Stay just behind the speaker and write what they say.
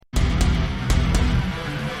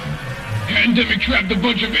pandemic trapped a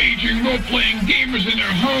bunch of aging role-playing gamers in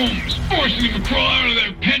their homes, forcing them to crawl out of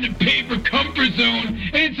their pen and paper comfort zone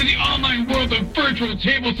and into the online world of virtual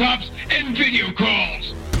tabletops and video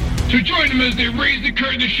calls. So join them as they raise the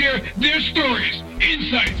curtain to share their stories,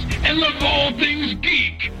 insights, and love of all things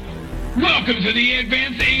geek. Welcome to the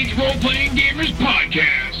Advanced Age Role-Playing Gamers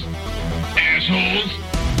Podcast, assholes.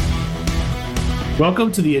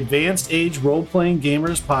 Welcome to the Advanced Age Role-Playing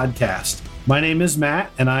Gamers Podcast. My name is Matt,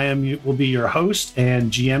 and will be your host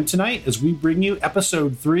and GM tonight as we bring you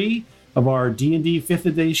episode 3 of our D&D 5th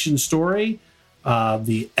edition story,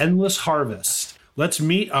 The Endless Harvest. Let's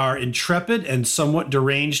meet our intrepid and somewhat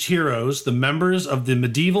deranged heroes, the members of the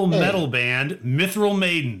medieval metal band Mithril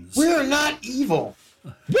Maidens. We're not evil.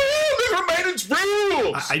 Woo! Mithril Maidens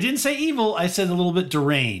rules! I didn't say evil, I said a little bit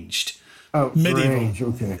deranged. Oh,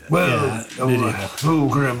 medieval. Okay. Well, medieval. Oh,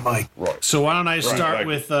 Grim Mike. Right. So why don't I start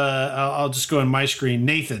with, I'll just go on my screen,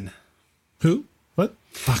 Nathan. Who? What?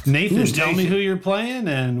 Nathan, Who's tell me who you're playing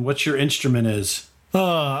and what your instrument is.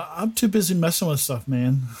 I'm too busy messing with stuff,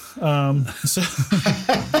 man. I'm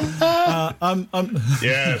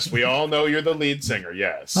Yes, we all know you're the lead singer.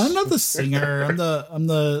 Yes, I'm not the singer. I'm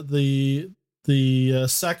the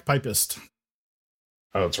sack pipist.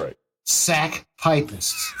 Oh, that's right. Sack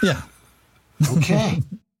pipist. Yeah. Okay.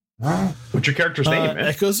 All right. What's your character's name, man?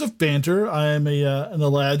 Echoes of Banter. I am an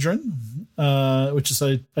Eladrin, which is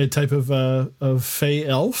a type of Fey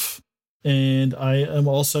elf, and I am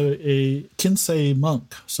also a Kinsey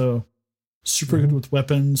monk. So super good with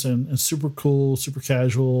weapons and super cool, super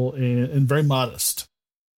casual, and very modest.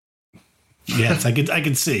 Yes, I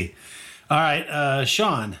can see. All right,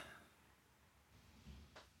 Sean.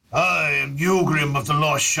 I am Yulgrim of the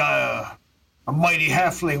Lost Shire, a mighty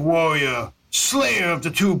halfling warrior, slayer of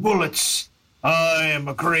the two bullets. I am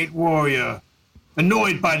a great warrior,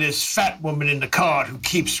 annoyed by this fat woman in the cart who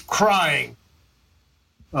keeps crying.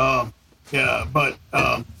 But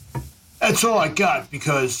that's all I got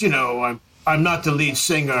because, I'm not the lead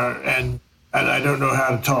singer and I don't know how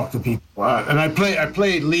to talk to people. And I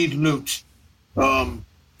play lead lute.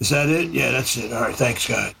 Is that it? Yeah, that's it. All right, thanks,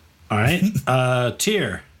 guys. All right,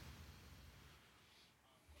 Tyr.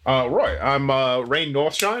 Roy, I'm Rain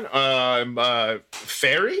Northshine. I'm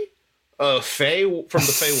fairy, Fey from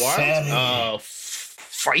the Fey Wild,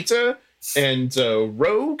 fighter and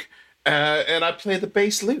rogue, and I play the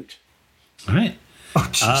bass lute. All right, Oh,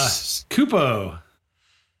 Jesus. Kupo.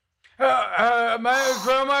 My name is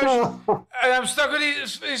Gromash, and I'm stuck with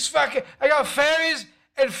these fucking. I got fairies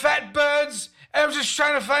and fat birds, and I'm just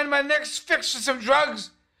trying to find my next fix for some drugs.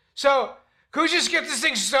 So, could we just get this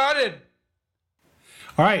thing started?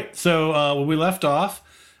 All right, so when we left off,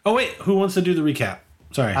 oh wait, who wants to do the recap?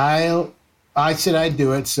 Sorry, I said I'd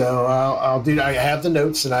do it, so I'll do. I have the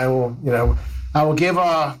notes, and I will give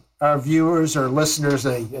our viewers or listeners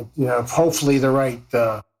hopefully the right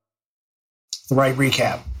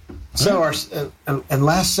recap. So in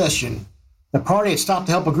last session, the party had stopped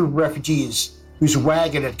to help a group of refugees whose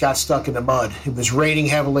wagon had got stuck in the mud. It was raining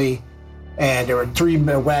heavily, and there were 3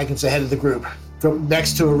 wagons ahead of the group,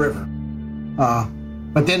 next to a river.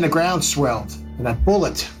 But then the ground swelled, and a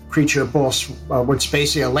bullet creature, which is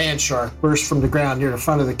basically a land shark, burst from the ground near the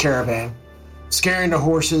front of the caravan, scaring the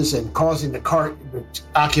horses and causing the cart,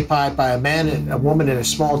 occupied by a man, and a woman, and a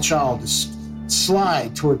small child, to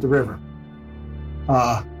slide toward the river.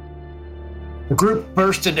 The group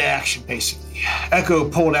burst into action, basically. Echo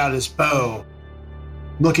pulled out his bow,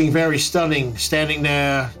 looking very stunning, standing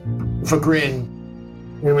there with a grin,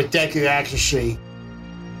 and with deadly accuracy,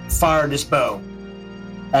 fired his bow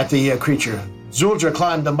at the creature. Zuldra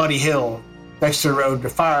climbed the muddy hill next to the road to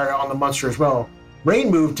fire on the monster as well. Rain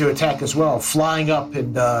moved to attack as well, flying up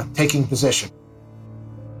and taking position.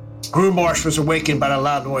 Groomarsh was awakened by the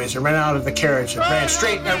loud noise and ran out of the carriage and ran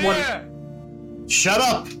straight at one. Shut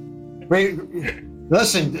up!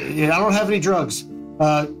 Listen, I don't have any drugs.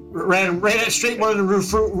 Ran straight one of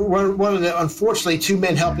the unfortunately 2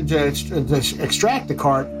 men helping to extract the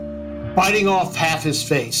cart, biting off half his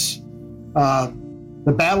face.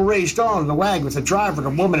 The battle raged on in the wagon with the driver, the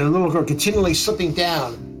woman, and the little girl continually slipping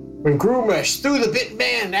down when Groomarsh threw the bitten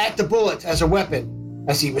man at the bullet as a weapon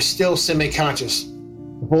as he was still semi-conscious.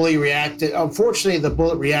 The bully reacted. Unfortunately, the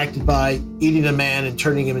bullet reacted by eating the man and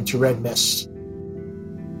turning him into red mist. It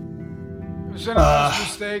was an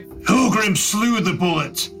honest mistake. Pilgrim slew the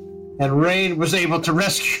bullet, and Rain was able to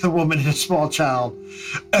rescue the woman and a small child.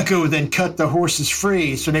 Echo then cut the horses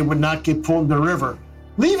free so they would not get pulled in the river,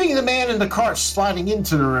 leaving the man in the cart sliding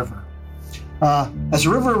into the river. As the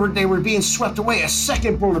river they were being swept away, a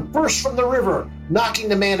second bullet burst from the river, knocking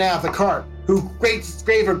the man out of the cart, who who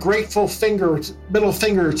gave a grateful middle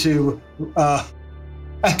finger to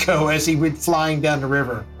Echo as he went flying down the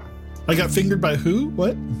river. I got fingered by who?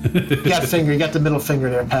 What? You got the middle finger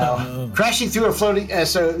there, pal. Crashing through a floating...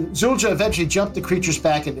 so Zulja eventually jumped the creature's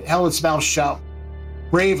back and held its mouth shut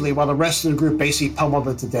bravely while the rest of the group basically pummeled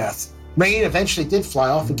it to death. Rain eventually did fly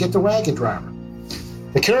off and get the wagon driver.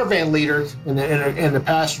 The caravan leader and the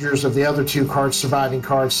passengers of the other two surviving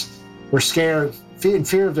carts were scared, in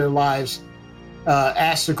fear of their lives,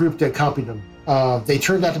 asked the group to accompany them. They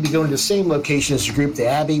turned out to be going to the same location as the group, the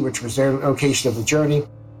Abbey, which was their location of the journey.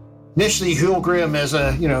 Initially, Hulgrim, as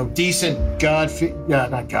a decent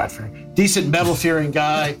decent metal-fearing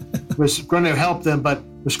guy, was going to help them, but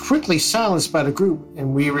was quickly silenced by the group,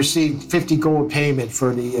 and we received 50 gold payment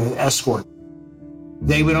for the escort.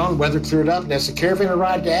 They went on, weather cleared up, and as the caravan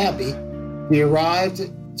arrived at Abbey, we arrived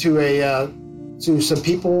to some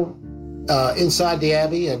people inside the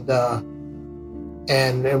Abbey, and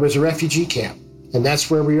it was a refugee camp. And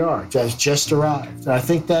that's where we are. Just arrived. I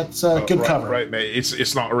think that's good cover. Right, mate.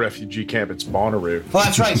 It's not a refugee camp. It's Bonnaroo. Well,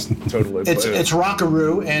 that's right. Totally. It's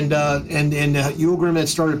Rockaroo, and Yulgrim had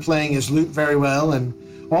started playing his lute very well, and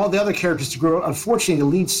all the other characters to grow. Unfortunately, the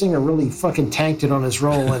lead singer really fucking tanked it on his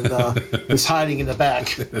role and is hiding in the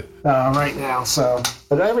back right now. So,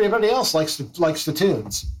 but everybody else likes the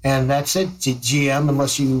tunes, and that's it. GM,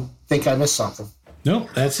 unless you think I missed something. Nope,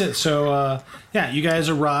 that's it. So, you guys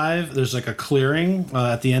arrive. There's like a clearing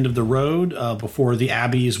at the end of the road before the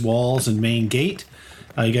Abbey's walls and main gate.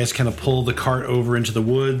 You guys kind of pull the cart over into the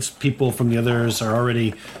woods. People from the others are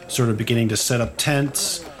already sort of beginning to set up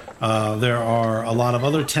tents. There are a lot of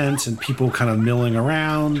other tents and people kind of milling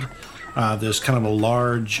around. There's kind of a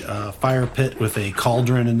large fire pit with a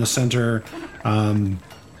cauldron in the center. And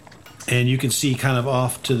you can see kind of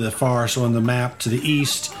off to the far, so on the map to the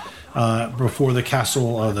east, before the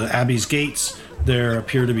castle, the Abbey's gates, there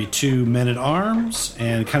appear to be two men-at-arms,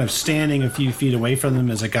 and kind of standing a few feet away from them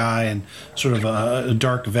is a guy in sort of a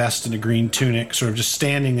dark vest and a green tunic, sort of just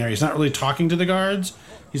standing there. He's not really talking to the guards.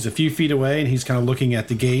 He's a few feet away, and he's kind of looking at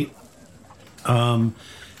the gate. And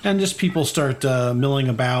just people start milling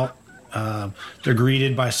about. They're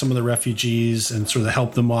greeted by some of the refugees and sort of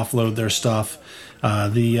help them offload their stuff.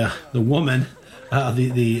 The woman,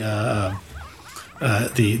 the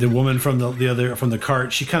woman from the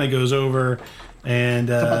cart, she kind of goes over and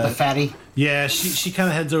about the fatty. Yeah, she kind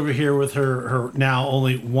of heads over here with her now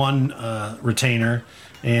only one retainer,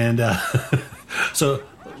 and so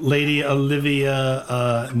Lady Olivia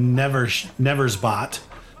Neversbot,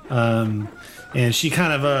 and she's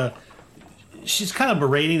kind of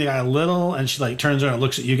berating the guy a little, and she like turns around and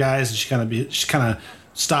looks at you guys, and she kind of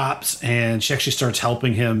stops, and she actually starts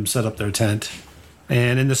helping him set up their tent.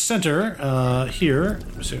 And in the center here,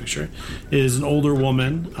 let me make sure, is an older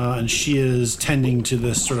woman, and she is tending to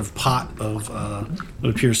this sort of pot of what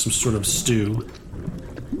appears some sort of stew.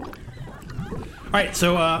 All right,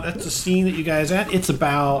 so that's the scene that you guys at. It's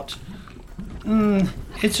about,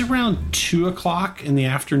 it's around 2 o'clock in the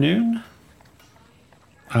afternoon.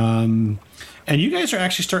 And you guys are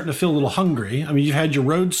actually starting to feel a little hungry. I mean, you've had your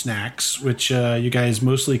road snacks, which you guys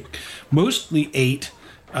mostly ate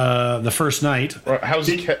the first night. How's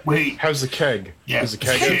the keg? Yeah, is the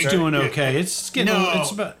keg It's doing okay. It's getting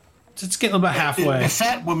about halfway. The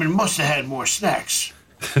fat woman must have had more snacks.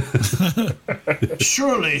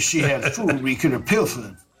 Surely she had food we could have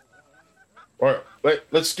pilfered. All right,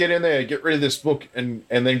 let's get in there, get rid of this book, and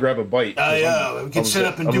then grab a bite. We could set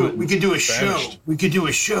up and do it. We could do a show. We could do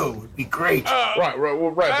a show. It'd be great. Right. Actually, but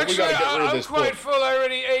we gotta get rid of this I'm quite book. full. I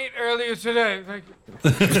already ate earlier today. Thank you.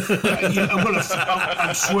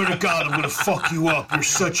 I swear to God, I'm gonna fuck you up. You're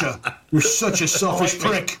such a selfish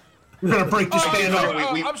prick. We're gonna break this band up.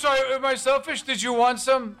 I'm sorry. Am I selfish? Did you want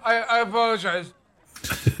some? I apologize.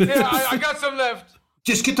 Yeah, I got some left.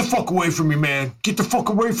 Just get the fuck away from me, man. Get the fuck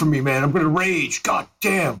away from me, man. I'm gonna rage. God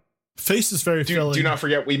damn. Face is very filling. Do not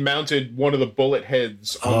forget, we mounted one of the bullet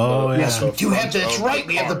heads. Yes, we do have. That's right.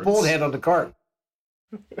 We have the bullet head on the cart.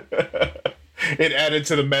 It added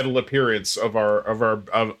to the metal appearance of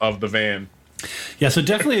the van. Yeah, so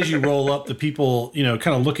definitely as you roll up, the people, kind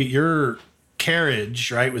of look at your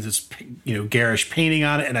carriage, right, with this, garish painting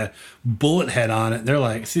on it and a bullet head on it. They're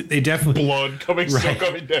like, they definitely blood coming down.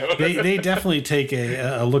 they definitely take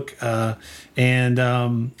a look, and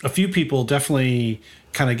a few people definitely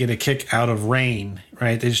kind of get a kick out of Rain,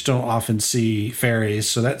 right? They just don't often see fairies,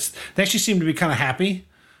 so they actually seem to be kind of happy.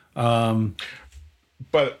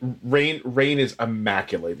 But Rain is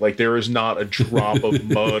immaculate. Like, there is not a drop of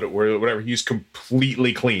mud or whatever. He's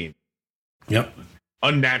completely clean. Yep.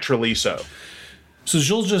 Unnaturally so. So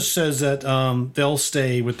Jules just says that they'll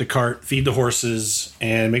stay with the cart, feed the horses,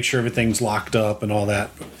 and make sure everything's locked up and all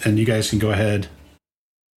that. And you guys can go ahead.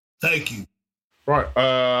 Thank you. Right.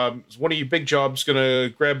 Is one of you big jobs gonna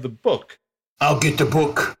grab the book? I'll get the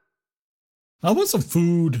book. I want some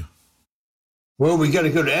food. Well, we got to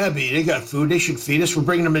go to Abbey. They got food. They should feed us. We're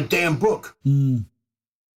bringing them a damn book. Mm.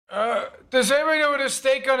 Does anybody know what a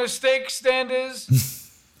steak on a steak stand is?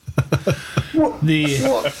 Near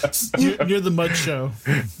the mud show.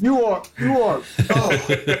 You are. Oh.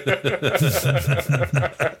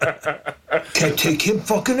 Can't take him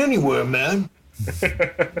fucking anywhere, man.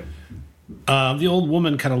 The old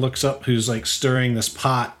woman kind of looks up, who's like stirring this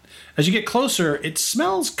pot. As you get closer, it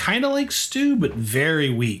smells kind of like stew, but very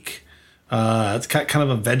weak. It's got kind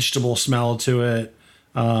of a vegetable smell to it.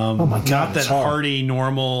 Oh my God! Not that hearty,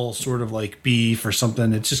 normal sort of like beef or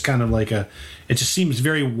something. It's just kind of like it just seems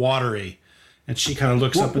very watery. And she kind of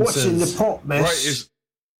looks up and what's says, in the pot, miss? Right,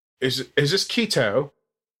 is this keto?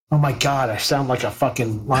 Oh my God, I sound like a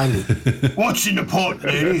fucking lineman. What's in the pot,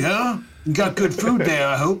 lady, huh? You got good food there,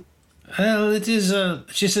 I hope. Well, it is,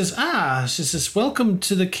 she says, welcome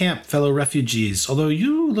to the camp, fellow refugees. Although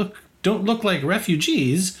you don't look like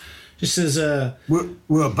refugees. She says,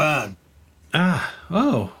 we're a band.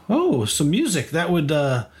 Some music. That would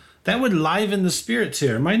liven the spirits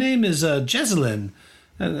here. My name is, Jezelyn.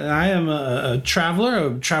 And I am a traveler.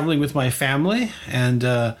 I'm traveling with my family. And,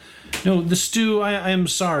 the stew, I am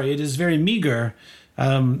sorry, it is very meager.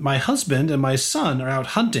 My husband and my son are out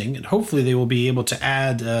hunting, and hopefully they will be able to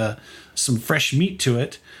add some fresh meat to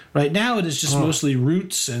it. Right now, it is just mostly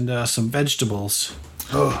roots and some vegetables.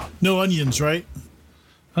 No onions, right?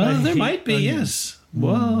 There might be, yes.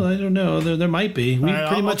 Well, I don't know. There might be.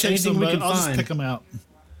 Pretty much anything we can I'll find. just pick them out.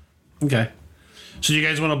 Okay. So you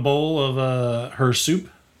guys want a bowl of her soup?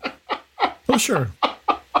 Oh, sure.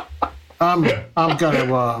 I'm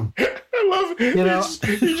gonna. I love it.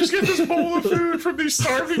 You just get this bowl of food from these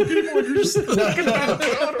starving people, and you're just looking at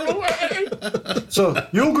them away. So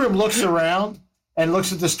Yulgrim looks around and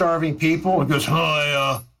looks at the starving people and goes,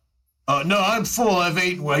 "Hi, no, I'm full. I've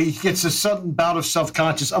eaten." Well, he gets a sudden bout of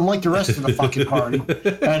self-conscious, unlike the rest of the fucking party,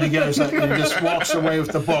 and he goes and just walks away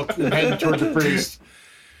with the book and heading towards the priest.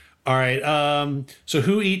 All right. So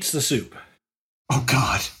who eats the soup? Oh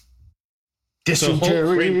God. So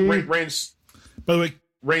Dysentery. Rain's By the way,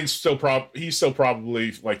 Rain's still probably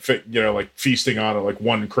like feasting on like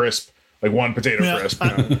one potato crisp.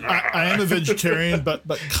 I am a vegetarian, but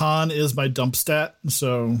con is my dump stat,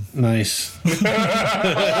 so Nice.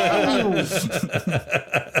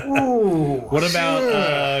 Ooh, What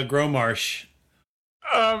about Gromarsh?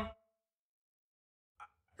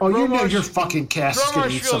 Oh, you know your fucking cast is gonna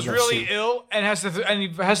Gromarsh eat some of feels that really soup. ill and he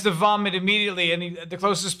has to vomit immediately. And the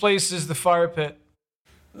closest place is the fire pit.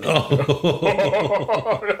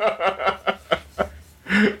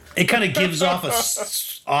 It kind of gives off a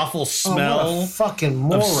awful Oh, what smell a fucking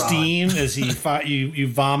moron. of steam as you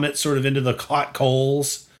vomit sort of into the hot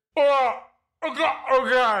coals. Oh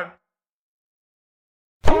God!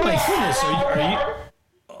 Oh my goodness! Are you?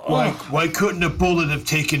 Why couldn't a bullet have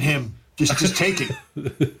taken him? Just take it.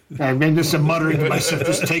 I mean, just muttering to myself,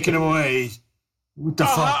 just take it away. What the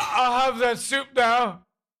fuck? I'll have that soup now.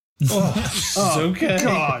 It's okay.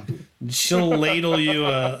 God. She'll ladle you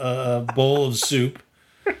a bowl of soup.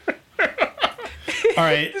 All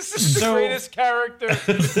right. This is the greatest character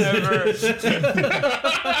ever.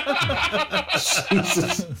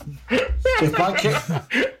 Jesus. If I can't,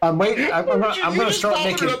 I'm going to start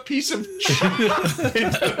making a piece of.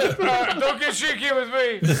 Don't get cheeky with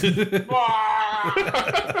me.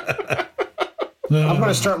 I'm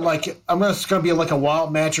going to be like a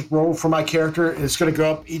wild magic roll for my character. And it's going to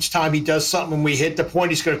go up each time he does something. When we hit the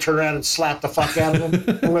point, he's going to turn around and slap the fuck out of him.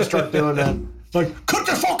 I'm going to start doing that. Like, cut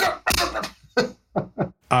the fuck up.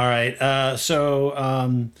 All right.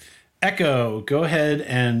 So, Echo, go ahead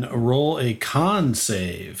and roll a con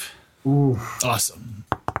save. Ooh. awesome.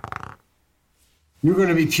 You're going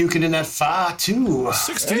to be puking in that fire, too.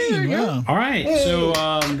 16, yeah. All right. So,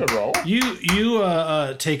 Good roll.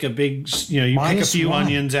 you take a big, you pick a Minus few one.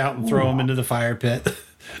 onions out and throw them into the fire pit.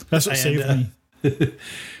 That's what saved me.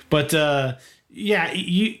 But yeah,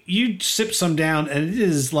 you sip some down, and it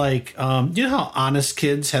is like, you know how Honest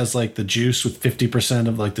Kids has like the juice with 50%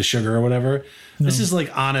 of like the sugar or whatever. This is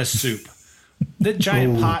like Honest soup. That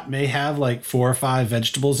giant pot may have like 4 or 5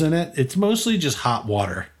 vegetables in it. It's mostly just hot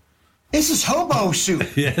water. This is hobo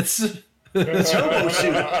soup. Yes. It's hobo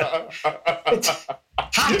soup. It's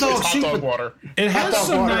hot dog soup. Hot dog water. It has dog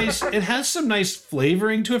some water. it has some nice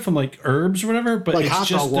flavoring to it from like herbs or whatever, but Like it's hot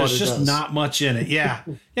just dog water there's just does. not much in it. Yeah.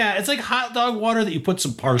 Yeah, it's like hot dog water that you put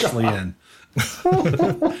some parsley in.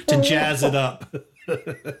 to jazz it up.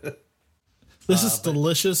 This is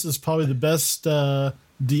delicious. It's probably the best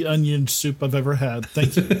de-onion soup I've ever had.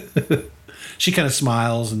 Thank you. She kind of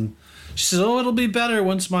smiles and she says, "Oh, it'll be better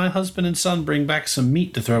once my husband and son bring back some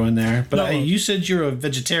meat to throw in there." But No. you said you're a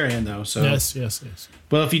vegetarian, though, so Yes.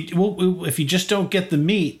 Well, if you just don't get the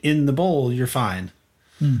meat in the bowl, you're fine.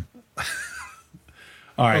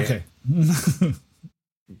 All right. Okay.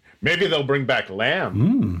 Maybe they'll bring back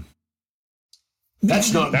lamb.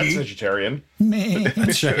 That's not That's meat. vegetarian.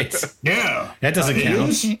 That's right. Yeah. That doesn't It count.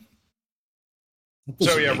 is.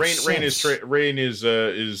 So yeah, Rain is trailing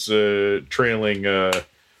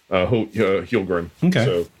Hulgrim. Okay.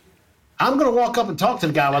 So I'm going to walk up and talk to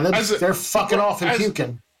the guy while they're fucking off and as-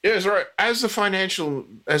 puking. yeah, that's right. As the financial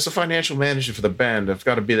manager for the band, I've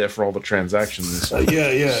got to be there for all the transactions.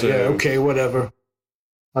 Yeah. So- Okay, whatever.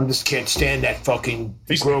 I just can't stand that fucking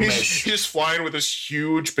He's Gromesh. just flying with this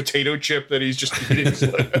huge potato chip that he's just eating.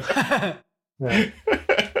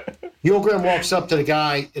 Yulgrim walks up to the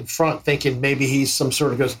guy in front, thinking maybe he's some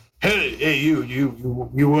sort of goes, "Hey,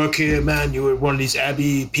 you work here, man? You were one of these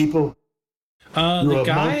Abbey people? You're The a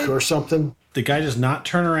guy, monk or something?" the guy does not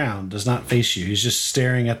turn around, does not face you. He's just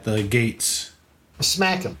staring at the gates.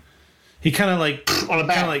 Smack him He kind of like on the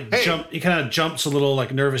back. Hey. jump. He kind of jumps a little,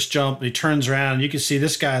 like nervous jump. And he turns around, and you can see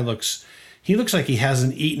this guy looks like he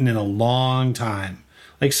hasn't eaten in a long time.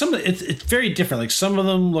 Like it's very different. Like some of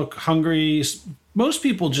them look hungry. Most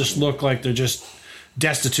people just look like they're just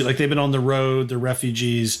destitute, like they've been on the road. They're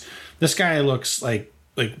refugees. This guy looks like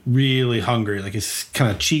really hungry. Like his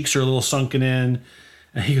kind of cheeks are a little sunken in,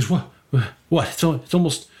 and he goes, "What? It's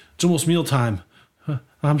almost mealtime.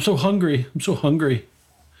 I'm so hungry.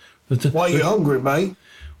 Why are you hungry, mate?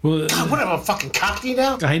 Well, God, what am I, a fucking cockney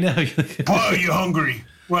now? I know. Why are you hungry?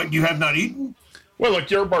 What, you have not eaten? Well, look,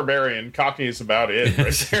 you're a barbarian. Cockney is about it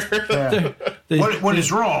right there. What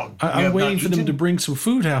is wrong? You I'm have waiting not for them eaten? to bring some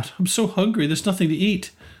food out. I'm so hungry. There's nothing to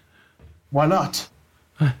eat. Why not?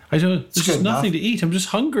 I don't. There's good just nothing enough. to eat. I'm just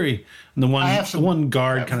hungry. And the one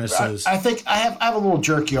guard kind of says, I think I have a little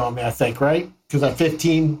jerky on me, I think, right? Because I'm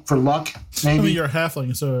 15 for luck, I maybe. mean, you're a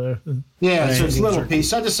halfling, so Yeah, so it's a Maybe little jerky.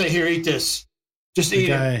 piece. I just say, here, eat this. Just eat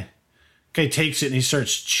it. guy takes it and he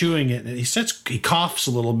starts chewing it, and he coughs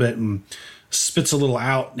a little bit and spits a little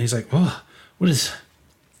out, and he's like, "Oh, what is?"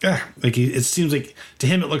 Like it seems like to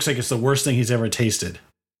him it looks like it's the worst thing he's ever tasted.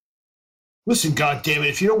 Listen, goddammit,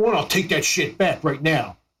 if you don't want, I'll take that shit back right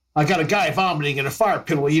now. I got a guy vomiting in a fire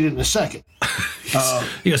pit. We'll eat it in a second.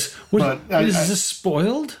 He goes, "What but is this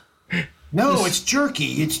spoiled?" No, it's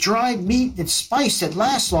jerky. It's dried meat. It's spice that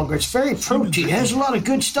lasts longer. It's very protein. It has a lot of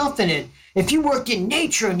good stuff in it. If you worked in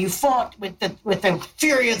nature and you fought with the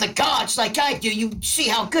fury of the gods like I do, you see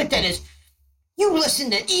how good that is. You listen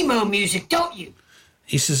to emo music, don't you?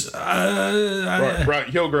 He says, Right,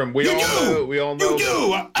 Hilgrim, we all know. You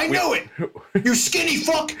do. I know it. You skinny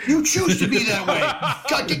fuck. You choose to be that way.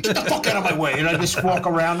 God, get the fuck out of my way. And I just walk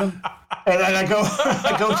around him. And I go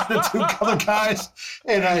to the two other guys.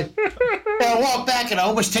 And I walk back and I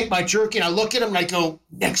almost take my jerky and I look at him and I go,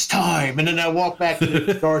 "Next time." And then I walk back to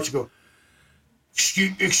the guards and go,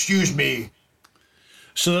 Excuse me.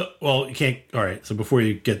 So, well, you can't. All right. So before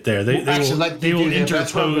you get there, they will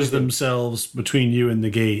interpose themselves between you and the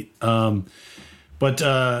gate. So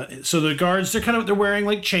the guards, they're wearing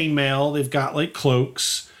like chainmail. They've got like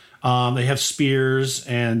cloaks. They have spears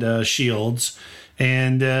and shields,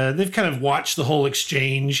 and they've kind of watched the whole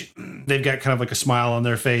exchange. They've got kind of like a smile on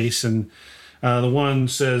their face, and the one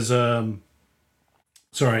says,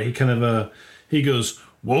 "Sorry." He goes,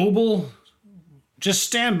 "Woble, just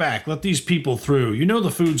stand back. Let these people through. You know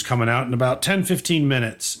the food's coming out in about 10, 15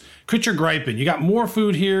 minutes. Quit your griping. You got more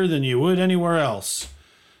food here than you would anywhere else."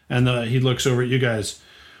 And he looks over at you guys.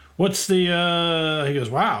 "What's the?" He goes,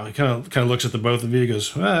 "Wow." He kind of looks at the both of you. He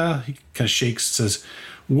goes, "Well," he kind of shakes. Says,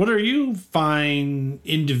 "What are you fine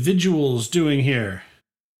individuals doing here?"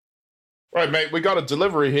 Right, mate. We got a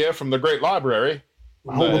delivery here from the Great Library.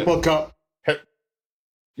 Hold the book up.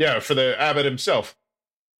 Yeah, for the abbot himself.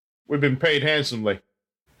 We've been paid handsomely.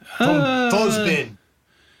 From Fuzzbin.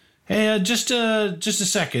 Hey, just a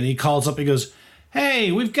second. He calls up. He goes, "Hey,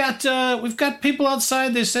 we've got people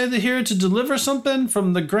outside. They say they're here to deliver something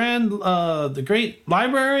from the Great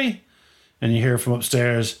Library." And you hear from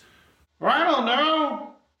upstairs, "Well, I don't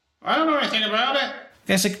know. I don't know anything about it."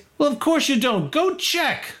 The guy's like, "Well, of course you don't. Go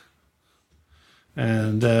check."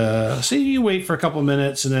 And so you wait for a couple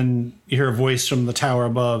minutes, and then you hear a voice from the tower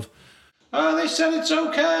above. "Oh, they said it's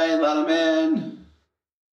okay. Let them in."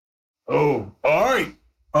 Oh, all right.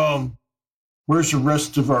 Where's the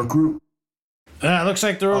rest of our group? Looks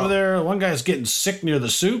like they're over there. One guy's getting sick near the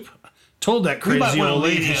soup. Told that We might crazy wanna old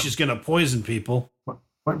leave lady him. she's going to poison people.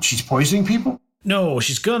 What? She's poisoning people? No,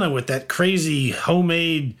 she's gonna with that crazy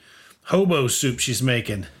homemade hobo soup she's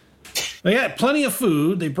making. They got plenty of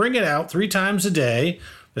food. They bring it out 3 times a day.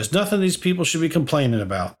 There's nothing these people should be complaining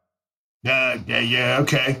about. Yeah,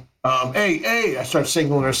 okay. Hey, I start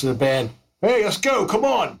signaling the rest of the band. Hey, let's go, come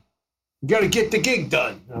on. You gotta get the gig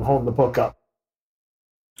done. I'm holding the book up.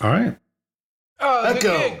 All right. Oh, the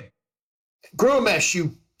Echo. gig. Gromesh,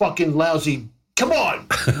 you fucking lousy. Come on.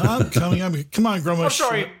 I'm coming. Come on, Gromish. I'm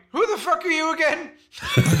sorry. Who the fuck are you again?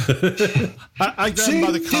 I grabbed See, him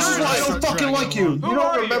by the this collar. is why I and don't start fucking dragging like him you. along. You are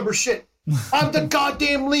don't you? remember shit. I'm the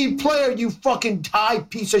goddamn lead player, you fucking high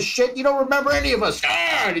piece of shit. You don't remember any of us.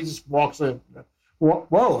 And he just walks in.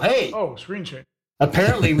 Whoa, hey. Oh, screen share.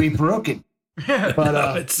 Apparently we broke it.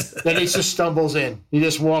 But It's then he just stumbles in. He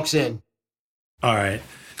just walks in. all right.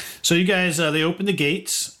 So you guys, they open the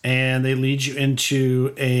gates and they lead you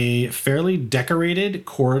into a fairly decorated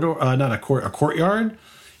corridor, a courtyard.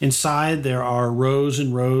 Inside, there are rows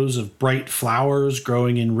and rows of bright flowers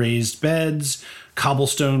growing in raised beds,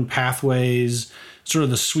 cobblestone pathways, sort of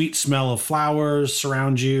the sweet smell of flowers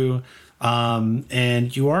surround you.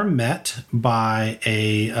 And you are met by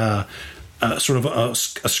a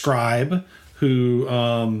scribe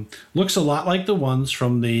who looks a lot like the ones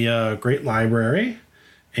from the Great Library.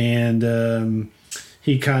 And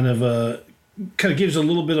he kind of gives a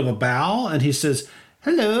little bit of a bow, and he says,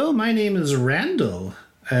 "Hello, my name is Randall,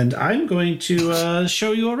 and I'm going to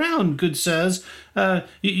show you around, good sirs.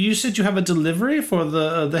 You said you have a delivery for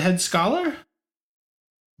the head scholar?"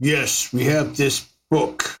 Yes, we have this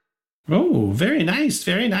book. Oh, very nice,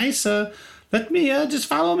 very nice. Let me just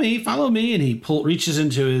follow me. And he reaches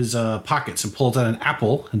into his pockets and pulls out an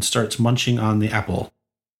apple and starts munching on the apple.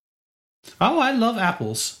 Oh, I love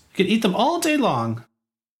apples. You can eat them all day long.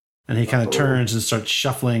 And he kind of turns and starts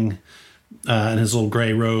shuffling in his little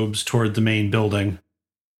gray robes toward the main building.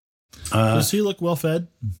 Does he look well fed?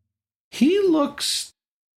 He looks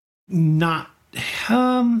not.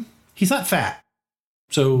 He's not fat.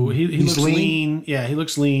 So he looks lean. Yeah, he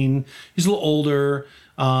looks lean. He's a little older,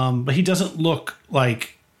 but he doesn't look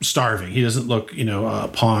like starving. He doesn't look,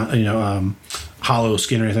 hollow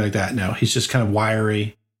skin or anything like that. No, he's just kind of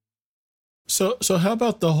wiry. So how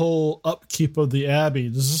about the whole upkeep of the abbey?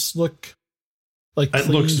 Does this look like It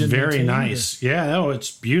looks cleaned and very maintained, nice. Yeah, no,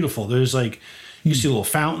 it's beautiful. There's you see little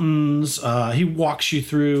fountains. He walks you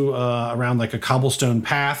through around like a cobblestone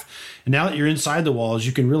path. And now that you're inside the walls,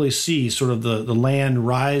 you can really see sort of the land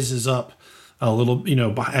rises up a little,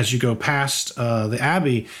 as you go past the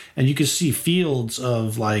abbey, and you can see fields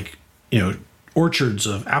of orchards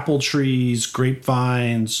of apple trees,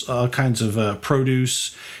 grapevines, all kinds of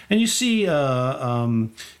produce. And you see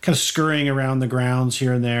kind of scurrying around the grounds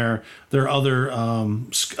here and there. There are other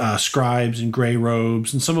scribes in gray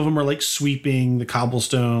robes, and some of them are like sweeping the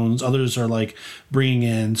cobblestones. Others are like bringing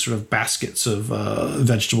in sort of baskets of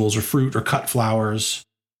vegetables or fruit or cut flowers.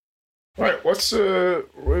 All right, what's the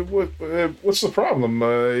problem?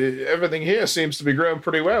 Everything here seems to be growing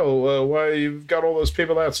pretty well. Why you've got all those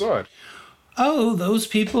people outside? Oh, those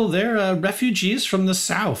people, they're refugees from the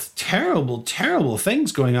South. Terrible, terrible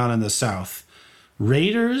things going on in the South.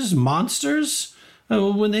 Raiders, monsters.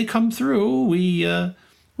 When they come through, we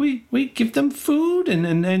give them food,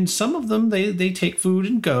 and some of them, they take food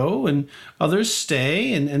and go, and others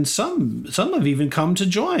stay, and some have even come to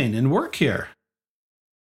join and work here.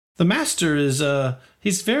 The master is,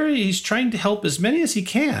 he's trying to help as many as he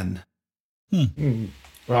can.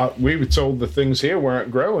 Well, we were told that things here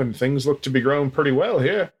weren't growing. Things look to be growing pretty well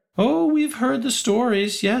here. Oh, we've heard the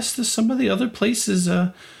stories. Yes, there's some of the other places.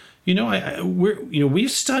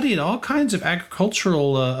 We've studied all kinds of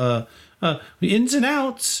agricultural ins and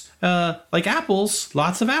outs, like apples.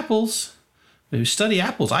 Lots of apples. We study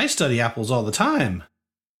apples. I study apples all the time.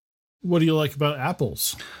 What do you like about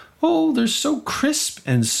apples? Oh, they're so crisp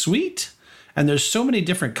and sweet, and there's so many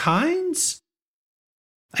different kinds.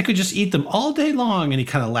 I could just eat them all day long. And he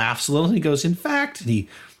kind of laughs a little. And he goes, in fact, and he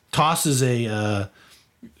tosses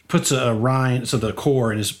puts a rind, so the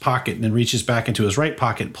core in his pocket, and then reaches back into his right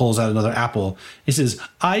pocket, pulls out another apple. He says,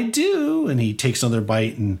 I do. And he takes another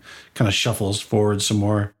bite and kind of shuffles forward some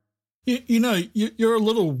more. You're a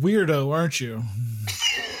little weirdo, aren't you?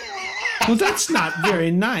 Well, that's not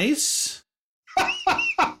very nice.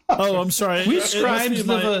 Oh, I'm sorry. We scribes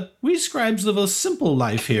live a simple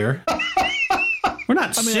life here. We're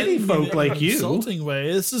not city folk like you. Insulting way.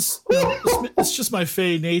 It's just my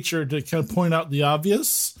fey nature to kind of point out the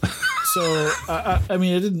obvious. So I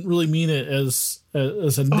didn't really mean it as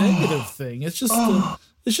a negative thing. It's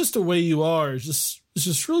just the way you are. It's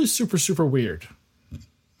just really super super weird.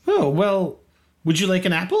 Oh, well, would you like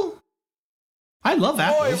an apple? I love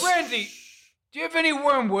apples. Boy, Randy, do you have any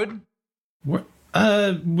wormwood?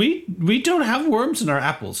 We don't have worms in our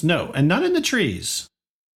apples, no, and not in the trees.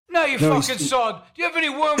 No, you fucking sod. Do you have any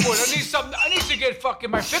wormwood? I need something. I need to get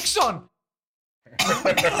fucking my fix on.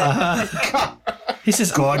 He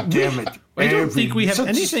says, God damn it. I don't think we have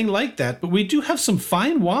anything like that, but we do have some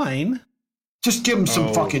fine wine. Just give him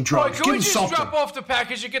some fucking drugs. Can Give we him just something. drop off the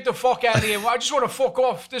package and get the fuck out of here? I just want to fuck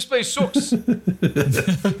off. This place sucks.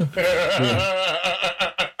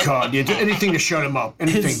 God, yeah, do anything to shut him up.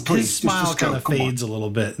 Anything, His please. smile Just go. kind of Come on. fades a little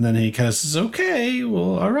bit, and then he kind of says, okay,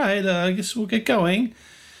 well, all right, I guess we'll get going.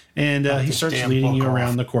 And he this starts damn leading you book around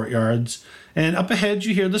off. the courtyards. And up ahead,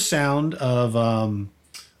 you hear the sound of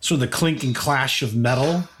sort of the clink and clash of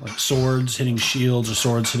metal, like swords hitting shields or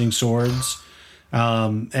swords hitting swords.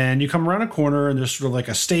 And you come around a corner, and there's sort of like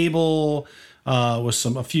a stable with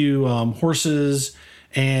a few horses,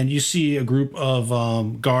 and you see a group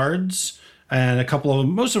of guards, and a couple of them.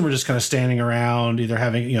 Most of them are just kind of standing around, either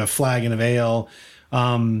having a flag and a veil.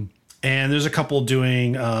 And there's a couple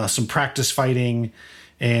doing some practice fighting,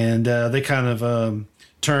 and they kind of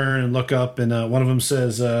turn and look up, and one of them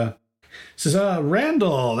says, Randall,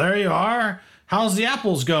 there you are. How's the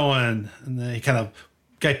apples going? And then he kind of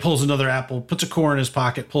guy pulls another apple, puts a core in his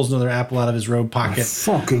pocket, pulls another apple out of his robe pocket.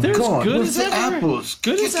 Fucking They're God. as good Where's as the ever. apples?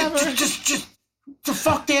 Good as ever. Just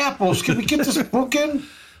fuck the apples. Can we get this book in?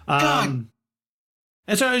 God.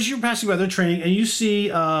 And so as you're passing by, they're training, and you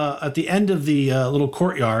see at the end of the little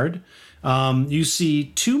courtyard, you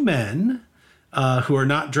see two men who are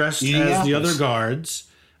not dressed Eating as the apples. other guards.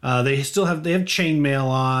 They have chainmail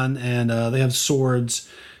on, and they have swords,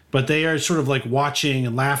 but they are sort of like watching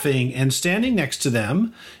and laughing. And standing next to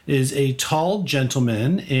them is a tall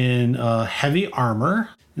gentleman in heavy armor.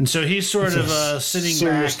 And so he's sort of sitting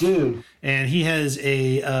Serious back, dude. and he has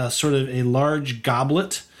a sort of a large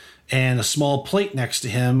goblet and a small plate next to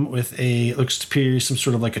him with looks to be some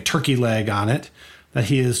sort of like a turkey leg on it, that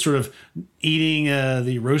he is sort of eating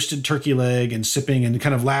the roasted turkey leg and sipping and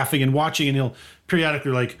kind of laughing and watching, and he'll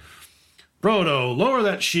periodically like, Brodo, lower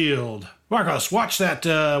that shield. Marcos, watch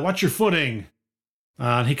your footing.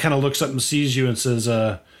 And he kind of looks up and sees you and says,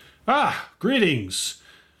 greetings.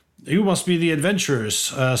 You must be the adventurers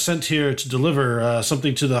sent here to deliver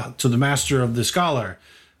something to the master of the scholar.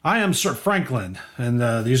 I am Sir Franklin,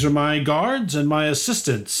 and these are my guards and my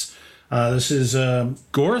assistants. This is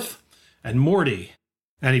Gorth and Morty.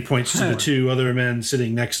 And he points to the two other men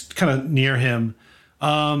sitting kind of near him.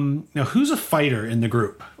 Now, who's a fighter in the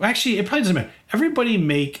group? Well, actually, it probably doesn't matter. Everybody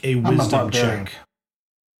make a wisdom check.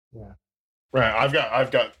 Yeah. Right,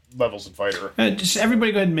 I've got levels in fighter. Just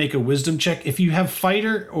everybody go ahead and make a wisdom check. If you have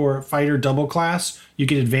fighter or fighter double class, you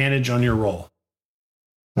get advantage on your roll.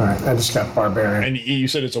 All right, I just got barbarian. And you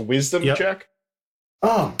said it's a wisdom Yep. check?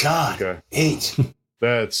 Oh, God. Okay. 8.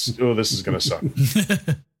 This is going to suck.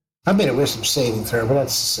 I made a wisdom saving throw, but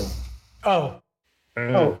that's the same. Oh.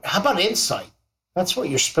 Oh, how about insight? That's what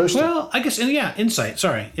you're supposed to. Well, I guess, insight.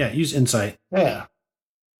 Sorry. Yeah, use insight. Yeah.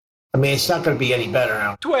 I mean, it's not going to be any better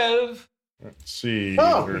now. 12. Let's see.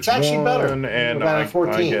 Oh, There's it's actually better. one, and About I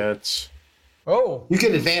 14. get Oh. You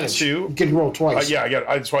get advantage. 2. You can roll twice.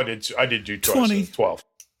 That's why I did do twice. 20. 12.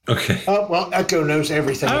 Okay. Oh, well, Echo knows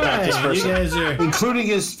everything All about right, this you person, guys are... including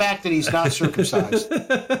his fact that he's not circumcised.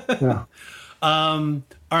 Yeah. All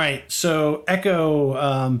right, so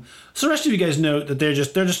Echo. So the rest of you guys note that they're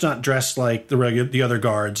just not dressed like the other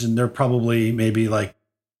guards, and they're probably maybe like,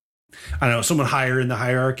 I don't know, someone higher in the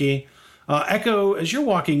hierarchy. Echo, as you're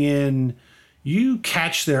walking in, you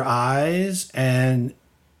catch their eyes, and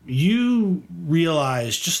you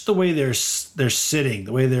realize just the way they're sitting,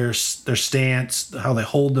 the way their stance, how they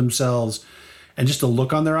hold themselves, and just the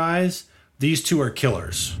look on their eyes. These two are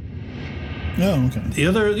killers. Oh, okay.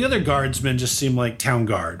 The other guardsmen just seem like town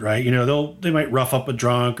guard, right? They might rough up a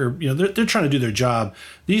drunk, or they're trying to do their job.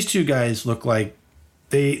 These two guys look like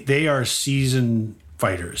they are seasoned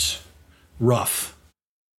fighters, rough.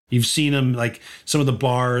 You've seen them like some of the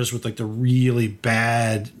bars with like the really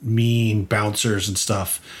bad, mean bouncers and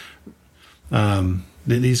stuff.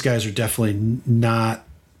 These guys are definitely not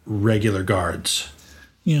regular guards.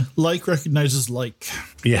 Yeah, like recognizes like.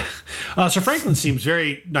 Yeah. So Franklin seems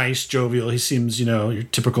very nice, jovial. He seems, your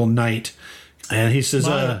typical knight. And he says,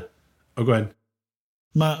 go ahead.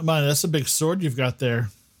 My, that's a big sword you've got there.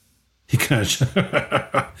 He kind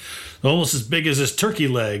of, almost as big as his turkey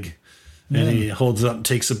leg. And he holds it up and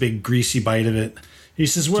takes a big greasy bite of it. He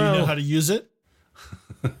says, Do you know how to use it?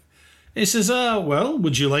 He says,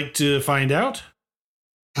 would you like to find out?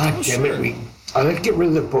 God damn it. I'd like to get rid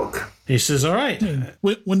of the book. He says, all right.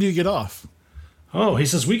 When do you get off? Oh, he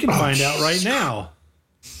says we can find out right now.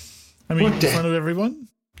 I mean, What in the- front of everyone.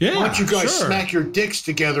 Yeah. Why don't you guys sure. smack your dicks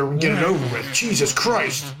together and get it over with? Jesus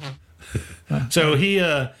Christ. So he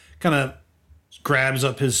kind of grabs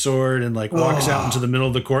up his sword and like walks out into the middle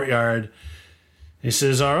of the courtyard. He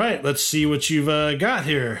says, "All right, let's see what you've got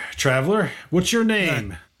here, traveler. What's your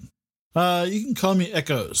name?" You can call me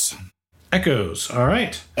Echoes. Echoes. All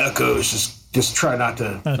right. Echoes, just try not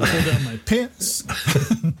to I pull down my pants.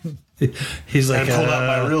 He's like, and pull out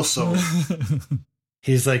my real soul.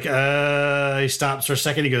 he's like, he stops for a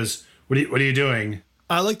second. He goes, what are you doing?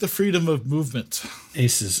 I like the freedom of movement. He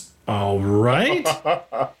says, all right.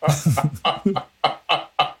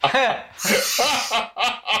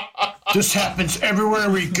 This happens everywhere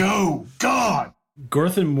we go. God.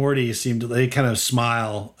 Gorth and Morty seem to, they kind of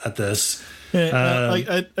smile at this. Yeah,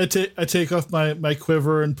 I take off my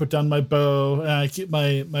quiver and put down my bow, and I keep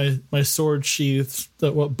my sword sheathed.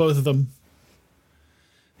 Both of them.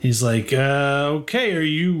 He's like, okay, are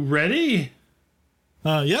you ready?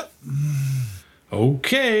 Yep.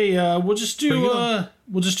 Okay, we'll just Bring it do on.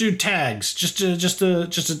 we'll just do tags. Just a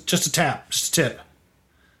tap, just a tip.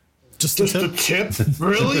 Just Just a a tip. tip?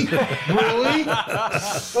 Really? Really?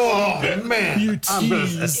 Oh, man. You I'm gonna-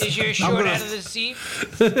 tease. Is your short out of the seat?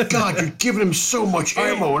 God, you're giving him so much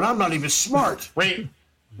ammo, and I'm not even smart. Rain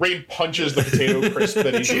punches the potato crisp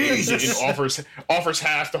that he's eating Jesus. and offers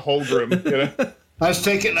half to Holgrim. You know, I just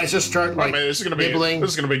take it and I just start I like mean, this is gonna nibbling.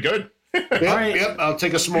 be good. Yep, I'll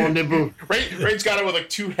take a small nibble. Rain's got it with like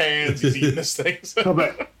 2 hands. He's eating this thing. So. How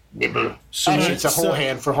about nibble? So- Actually, it's a whole so-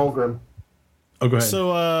 hand for Holgrim. Oh, go ahead.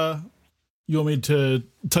 So, you want me to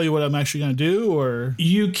tell you what I'm actually going to do, or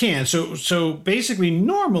You can. So basically,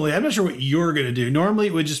 normally, I'm not sure what you're going to do. Normally,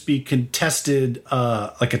 it would just be contested,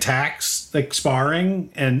 like attacks, like sparring.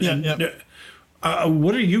 And,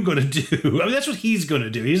 what are you going to do? I mean, that's what he's going to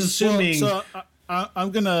do. He's assuming. So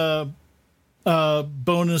I'm gonna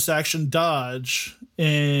bonus action dodge,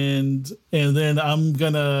 and then I'm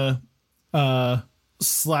gonna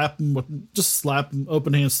slap him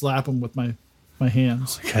open hand slap him with my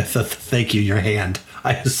hands. Thank you, your hand.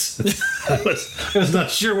 I was not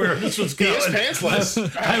sure where this was He going. is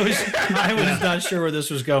pantsless. I was not sure where this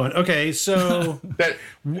was going. Okay, so that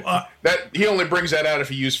he only brings that out if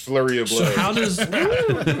he used flurry of blows. how does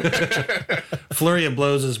flurry of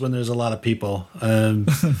blows is when there's a lot of people.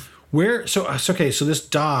 Where so this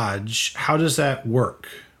dodge, how does that work?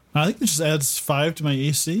 I think it just adds 5 to my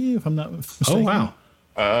AC if I'm not mistaken. Oh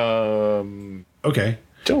wow. Okay.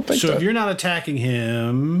 Don't think So that. if you're not attacking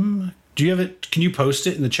him, do you have it? Can you post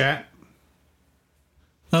it in the chat?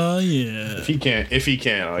 Yeah. If he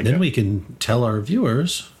can, I Then guess. we can tell our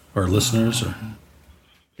viewers or listeners. Or,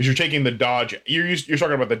 Because you're taking the dodge. You're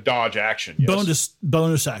talking about the dodge action. Yes?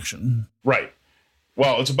 Bonus action. Right.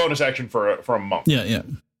 Well, it's a bonus action for a monk. Yeah.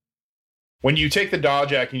 When you take the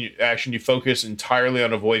dodge action, you focus entirely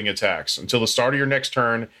on avoiding attacks until the start of your next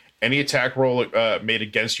turn. Any attack roll made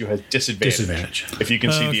against you has disadvantage. If you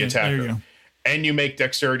can see the Okay, there you attacker, go. and you make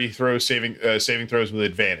dexterity throws, saving throws with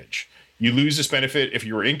advantage. You lose this benefit if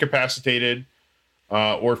you were incapacitated,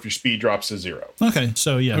 or if your speed drops to 0. Okay,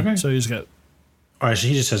 so yeah. Okay. So he's got all right, so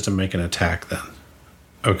he just has to make an attack then.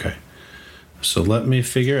 Okay. So let me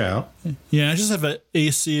figure out. I just have an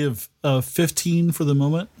AC of 15 for the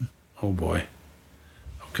moment. Oh boy.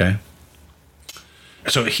 Okay.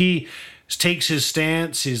 So he takes his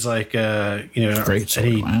stance. He's like, Great and sword,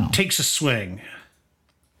 he wow. takes a swing,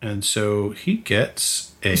 and so he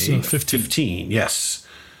gets a It's a 15. 15. Yes.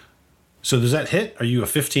 So does that hit? Are you a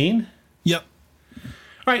 15? Yep.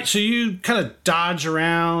 All right. So you kind of dodge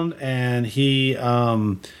around, and he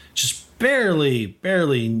just barely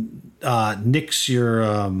nicks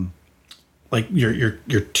your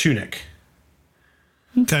your tunic.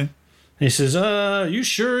 Okay. And he says, you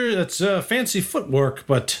sure that's fancy footwork,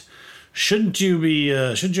 but shouldn't you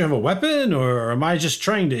have a weapon, or am I just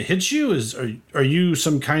trying to hit you? Are you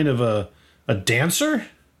some kind of a dancer?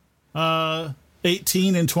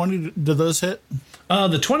 18 and 20, do those hit?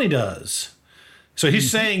 The 20 does. So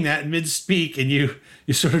he's saying that mid-speak, and you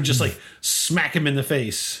sort of just like smack him in the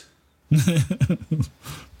face.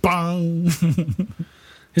 Bang!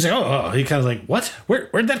 He's like, oh, he kind of like, what?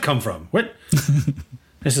 Where'd that come from? What?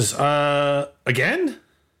 He says, again?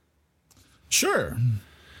 Sure.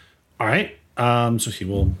 All right. So he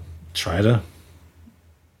will try to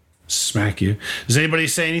smack you. Does anybody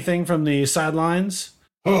say anything from the sidelines?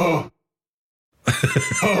 Oh.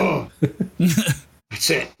 That's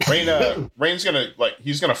it. Rain's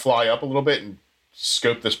he's gonna fly up a little bit and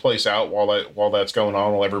scope this place out while that's going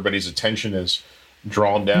on, while everybody's attention is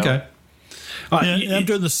drawn down. Okay. Yeah, I'm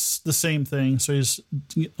doing the same thing. So he's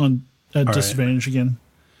on at disadvantage again.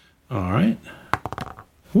 All right.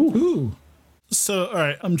 Ooh. So, all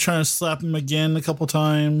right, I'm trying to slap him again a couple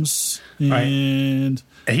times. And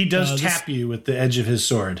he does tap you with the edge of his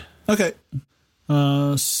sword. Okay.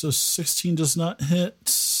 So 16 does not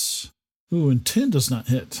hit. Ooh, and 10 does not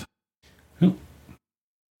hit. Ooh.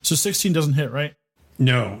 So 16 doesn't hit, right?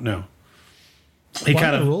 No. He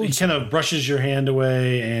kind of brushes your hand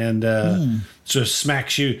away and sort of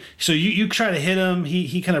smacks you. So you try to hit him.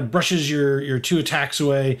 He kind of brushes your 2 attacks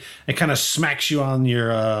away and kind of smacks you on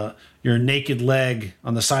your naked leg,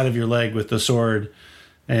 on the side of your leg with the sword,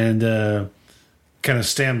 and kind of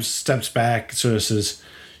steps back. Sort of says,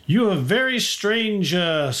 "You have a very strange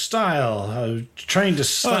style, trying to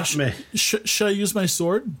slap me." Should I use my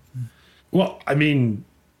sword? Well, I mean,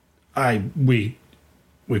 we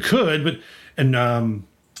could, but. And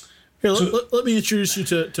here, let me introduce you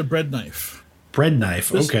to Bread Knife. Bread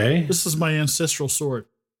Knife, okay. This is my ancestral sword.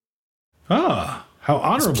 Ah, how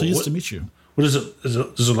honorable! Pleased to meet you. What is it?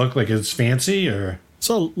 Does it look like it's fancy or? It's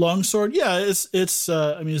a long sword. Yeah, it's it's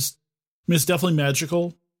definitely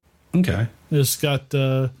magical. Okay. It's got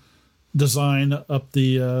design up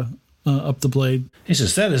the blade. He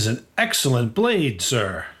says that is an excellent blade,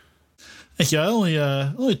 sir. Yeah, I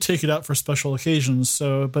only take it out for special occasions.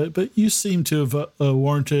 So, but you seem to have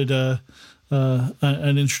warranted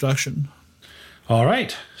an introduction. All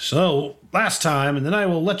right. So last time, and then I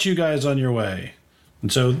will let you guys on your way.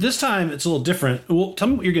 And so this time it's a little different. Well, tell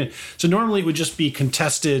me what you're going to. So normally it would just be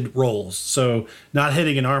contested rolls. So not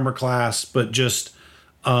hitting an armor class, but just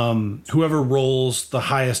whoever rolls the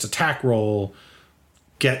highest attack roll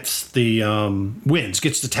gets the wins,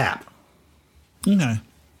 gets the tap. Okay.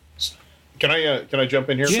 Can I jump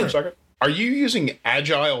in here for a second? Are you using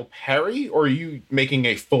agile parry, or are you making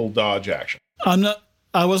a full dodge action? I'm not.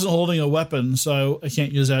 I wasn't holding a weapon, so I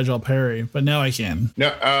can't use agile parry, but now I can.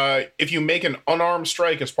 Now, if you make an unarmed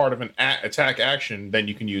strike as part of an attack action, then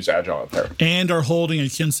you can use agile parry. And are holding a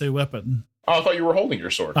Kinsei weapon. Oh, I thought you were holding your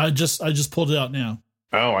sword. I just pulled it out now.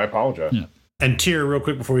 Oh, I apologize. Yeah. And Tyr, real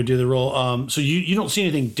quick before we do the roll, so you don't see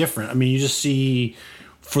anything different. I mean, you just see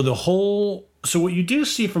for the whole. So what you do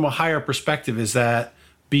see from a higher perspective is that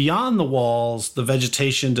beyond the walls, the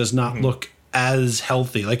vegetation does not look as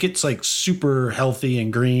healthy. Like it's like super healthy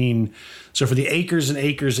and green. So for the acres and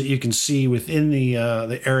acres that you can see within the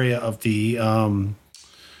area of the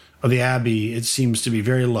abbey, it seems to be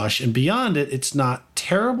very lush. And beyond it, it's not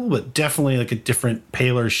terrible, but definitely like a different,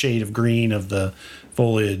 paler shade of green of the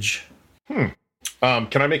foliage. Can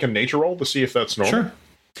I make a nature roll to see if that's normal? Sure.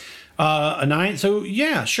 A 9. So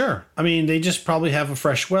yeah, sure. I mean, they just probably have a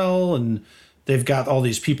fresh well, and they've got all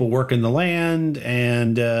these people working the land,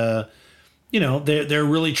 and they're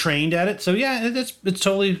really trained at it. So yeah, it's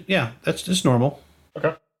totally that's just normal.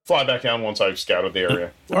 Okay. Fly back down once I've scouted the area.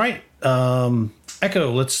 All right.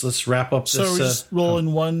 Echo, let's wrap up this. So we're just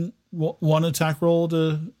rolling one attack roll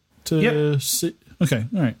to see. Okay.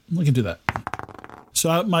 All right. We can do that.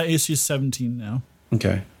 So my AC is 17 now.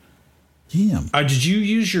 Okay. Damn. Did you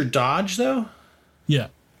use your dodge though? Yeah.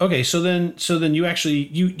 Okay, so then you actually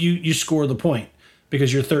you score the point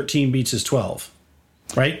because your 13 beats his 12,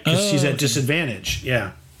 right? Because he's at disadvantage.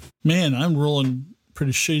 Yeah. Man, I'm rolling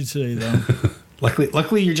pretty shitty today though.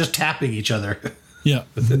 luckily you're just tapping each other. Yeah.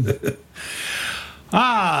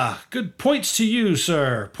 Good points to you,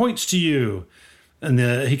 sir. Points to you. And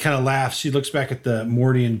he kind of laughs. He looks back at the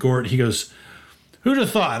Morty and Gort. He goes, "Who'd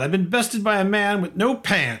have thought? I've been bested by a man with no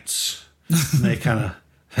pants." And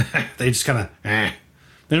they just kind of,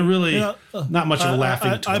 They're really not much of a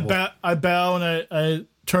laughing trouble. I bow and I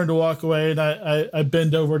turn to walk away, and I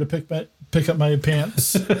bend over to pick up my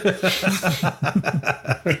pants.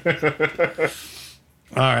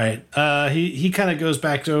 All right. He kind of goes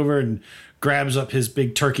back over and grabs up his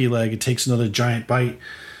big turkey leg and takes another giant bite.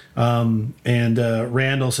 And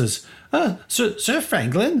Randall says, Sir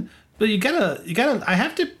Franklin, but you gotta, I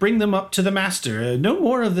have to bring them up to the master. No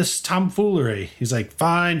more of this tomfoolery. He's like,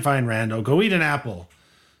 fine, Randall, go eat an apple.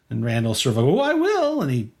 And Randall sort of like, I will. And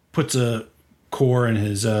he puts a core in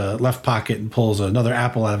his left pocket and pulls another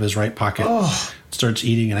apple out of his right pocket. Starts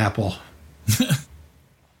eating an apple.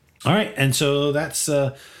 All right. And so that's,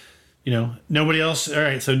 nobody else. All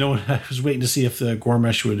right. So no one, I was waiting to see if the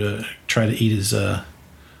Gormesh would try to eat his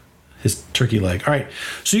turkey leg. All right.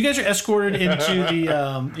 So you guys are escorted into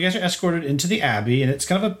the Abbey, and it's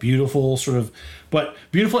kind of a beautiful but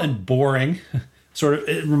beautiful and boring sort of.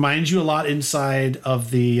 It reminds you a lot inside of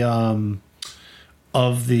the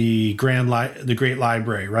Great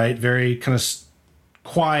Library, right? Very kind of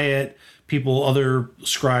quiet. people, other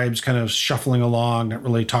scribes kind of shuffling along, not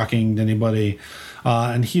really talking to anybody.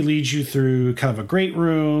 And he leads you through kind of a great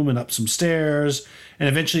room and up some stairs and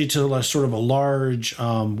eventually to sort of a large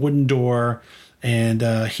wooden door. And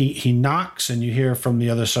he knocks, and you hear from the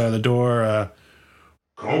other side of the door,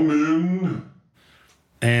 "Come in."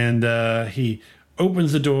 And he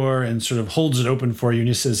opens the door and sort of holds it open for you. And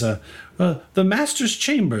he says, "The master's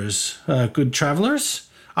chambers, good travelers.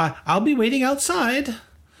 I'll be waiting outside."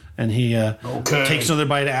 And he takes another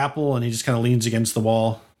bite of apple, and he just kind of leans against the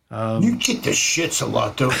wall. You get the shits a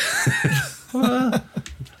lot, though.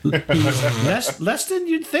 Less than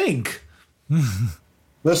you'd think.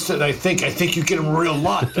 Less than I think. I think you get him a real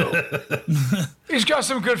lot, though. He's got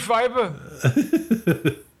some good fiber.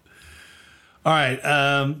 All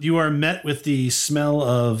right. You are met with the smell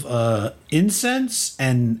of incense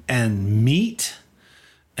and meat.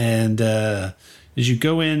 And as you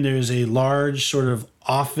go in, there's a large sort of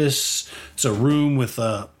office. It's a room with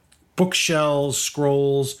bookshelves,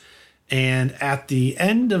 scrolls. And at the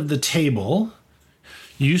end of the table,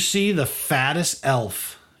 you see the fattest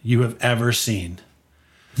elf you have ever seen.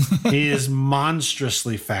 He is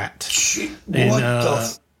monstrously opulent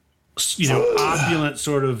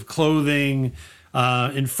sort of clothing.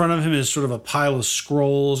 In front of him is sort of a pile of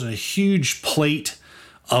scrolls and a huge plate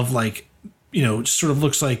of sort of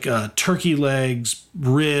looks like turkey legs,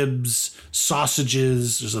 ribs,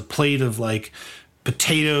 sausages. There's a plate of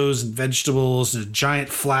potatoes and vegetables, and a giant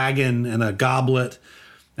flagon and a goblet.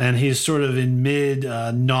 And he's sort of in mid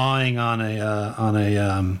gnawing on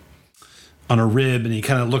a rib, and he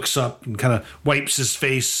kind of looks up and kind of wipes his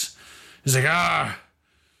face. He's like,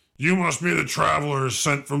 "You must be the travelers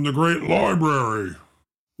sent from the great library."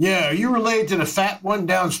 "Yeah, are you related to the fat one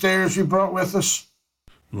downstairs you brought with us?"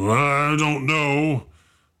 "I don't know."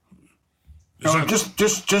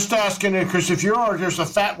 Just asking it, because if you are, there's a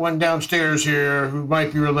fat one downstairs here who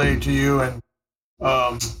might be related to you, and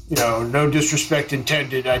no disrespect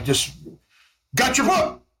intended. I just got your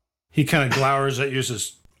book. He kind of glowers at you and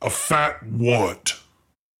says, "A fat what?"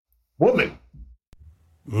 "Woman."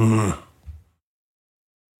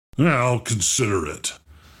 Yeah, I'll consider it.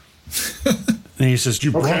 And he says,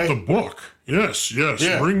 "You brought the book." Yes,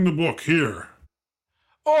 Yeah. Bring the book here."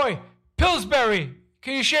 Oi, Pillsbury,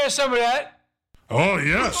 can you share some of that? "Oh,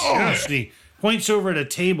 yes, yes." And he points over at a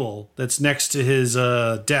table that's next to his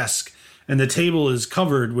desk, and the table is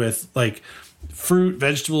covered with fruit,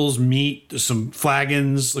 vegetables, meat, some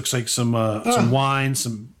flagons, looks like some wine,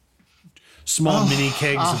 some small mini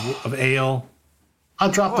kegs of ale.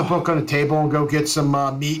 I'll drop the book on the table and go get some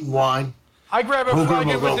meat and wine. I grab a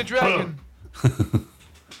flagon with the dragon.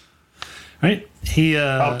 Right? He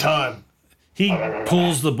About time. he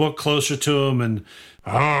pulls the book closer to him, and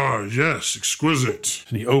Yes, exquisite.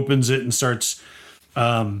 he opens it and starts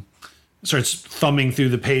thumbing through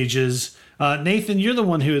the pages. Nathan, you're the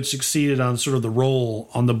one who had succeeded on sort of the roll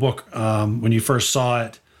on the book when you first saw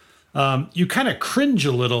it. You kind of cringe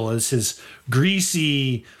a little as his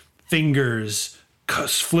greasy fingers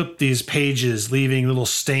flip these pages, leaving little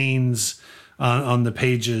stains on the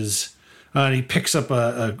pages. And he picks up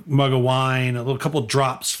a mug of wine. A couple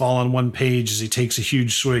drops fall on one page as he takes a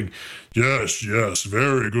huge swig. Yes,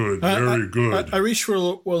 very good, very good. I reach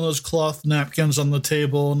for one of those cloth napkins on the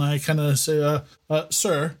table, and I kind of say,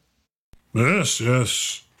 "Sir."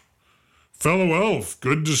 Yes. Fellow elf,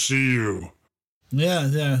 good to see you.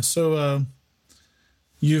 Yeah. So,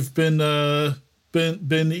 you've been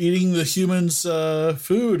eating the humans'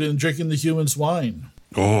 food and drinking the humans' wine.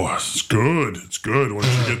 Oh, it's good. It's good once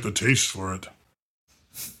you get the taste for it.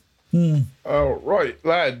 Oh, right,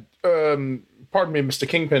 lad. Pardon me, Mr.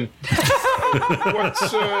 Kingpin.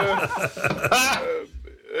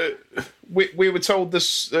 We were told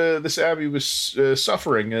this abbey was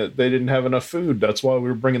suffering. They didn't have enough food. That's why we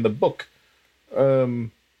were bringing the book.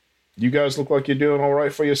 You guys look like you're doing all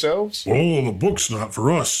right for yourselves. Oh, the book's not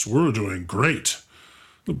for us. We're doing great.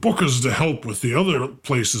 The book is to help with the other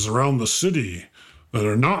places around the city that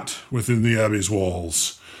are not within the abbey's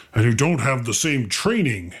walls, and who don't have the same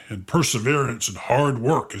training and perseverance and hard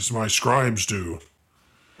work as my scribes do.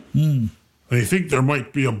 They think there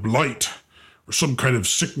might be a blight or some kind of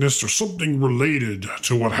sickness or something related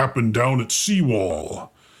to what happened down at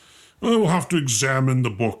Seawall. I will have to examine the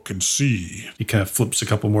book and see. He kind of flips a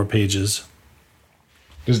couple more pages.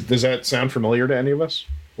 Does that sound familiar to any of us?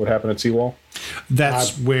 What happened at Seawall?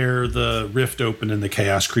 That's where the rift opened and the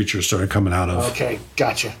chaos creatures started coming out of. Okay,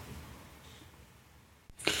 gotcha.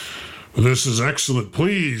 This is excellent.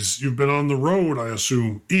 Please, you've been on the road, I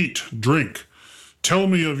assume. Eat, drink. Tell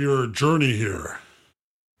me of your journey here.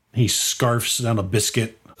 He scarfs down a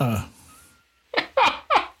biscuit.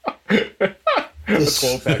 A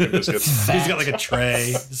 12-pack of biscuits. He's got like a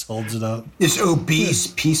tray, just holds it up. This obese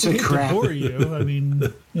piece of To crap. bore you. I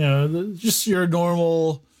mean, just your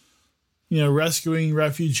normal, rescuing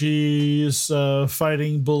refugees,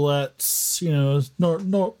 fighting bullets,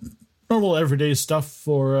 normal everyday stuff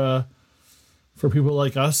for people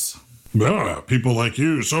like us. Yeah, people like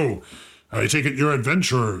you. So, I take it you're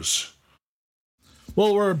adventurers.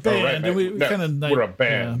 Well, we're a band, and we No, kind of we're a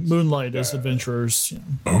band. moonlight as adventurers.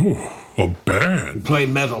 Oh, a band. Play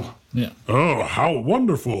metal. Yeah. Oh, how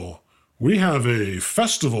wonderful. We have a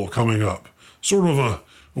festival coming up. Sort of a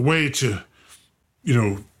way to,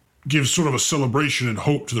 give sort of a celebration and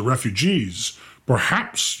hope to the refugees.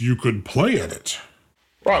 Perhaps you could play at it.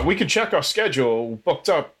 Right, we could check our schedule, booked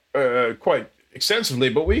up quite extensively,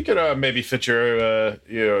 but we could maybe fit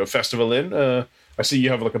your festival in. I see you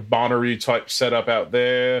have like a Bonnaroo type setup out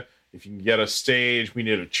there. If you can get a stage, we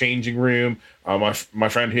need a changing room. My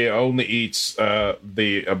friend here only eats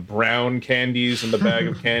the brown candies in the bag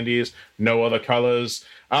of candies, no other colors.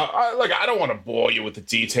 I don't want to bore you with the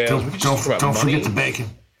details. We can just talk about Don't money. forget the bacon.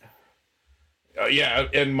 Yeah,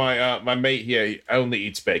 and my mate here he only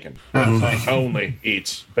eats bacon. Only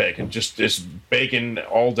eats bacon. Just bacon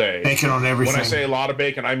all day. Bacon on everything. When I say a lot of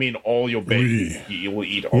bacon, I mean all your bacon. He will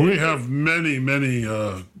eat all. We have many, many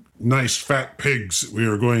nice fat pigs that we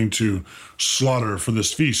are going to slaughter for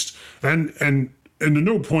this feast. And to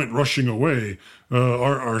no point rushing away,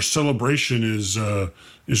 our celebration is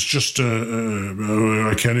just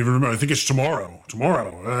I can't even remember. I think it's tomorrow.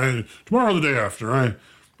 Tomorrow or the day after.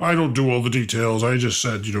 I don't do all the details. I just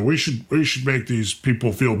said, we should make these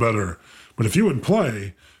people feel better. But if you would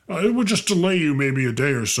play, it would just delay you maybe a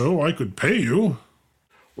day or so. I could pay you.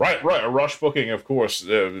 Right. A rush booking, of course,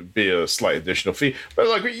 would be a slight additional fee.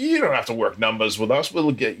 But you don't have to work numbers with us. We'll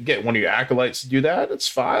get one of your acolytes to do that. It's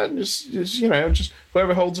fine. Just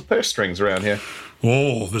whoever holds the purse strings around here.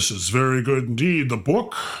 Oh, this is very good indeed. The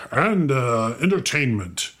book and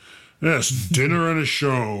entertainment. Yes, dinner and a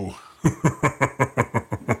show.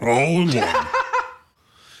 All in one.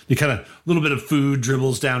 You kind of a little bit of food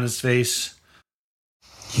dribbles down his face.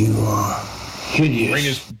 You are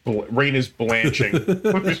hideous. Rain is blanching.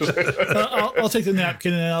 I'll take the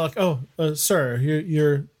napkin and I'll sir,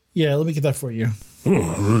 you're let me get that for you.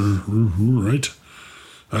 Oh, right.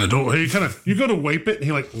 You go to wipe it, and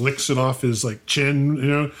he licks it off his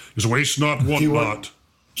chin. His waist not, what not.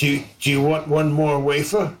 Do you want one more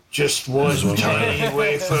wafer? Just one tiny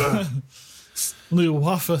wafer. The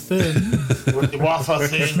wafer thin. With the wafer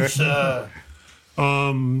thin, sir.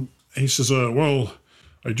 He says, well,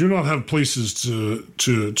 I do not have places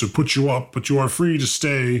to put you up, but you are free to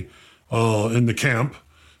stay in the camp.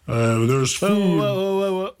 There's food.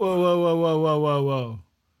 Whoa.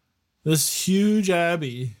 This huge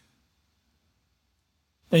abbey.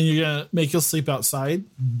 And you're going to make us sleep outside?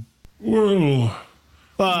 Well...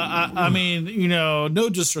 I mean, no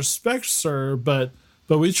disrespect, sir, but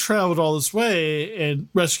we traveled all this way and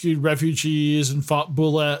rescued refugees and fought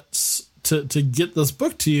bullets to get this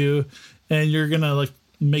book to you, and you're gonna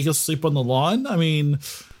make us sleep on the lawn? I mean,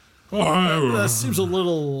 that seems a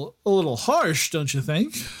little harsh, don't you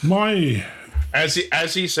think?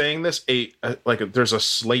 As he's saying this, there's a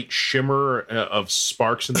slight shimmer of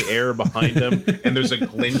sparks in the air behind him, and there's a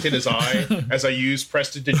glint in his eye as I use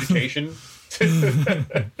prestidigitation.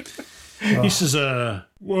 He says,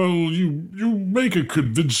 well, you make a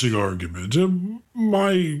convincing argument.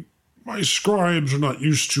 My scribes are not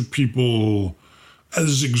used to people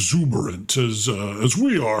as exuberant as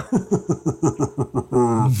we are.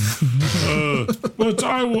 But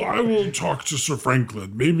I will talk to Sir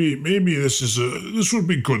Franklin. Maybe this would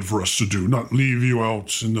be good for us to do, not leave you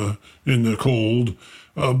out in the cold.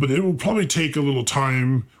 But it will probably take a little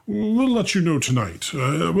time. We'll let you know tonight.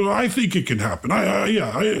 But I think it can happen.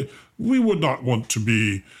 We would not want to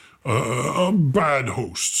be bad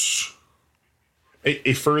hosts.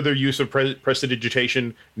 A further use of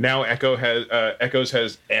prestidigitation. Now Echoes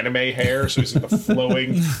has anime hair, so he's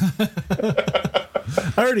flowing.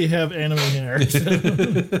 I already have anime hair.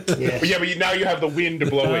 But now you have the wind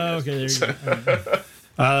blowing. Okay, there you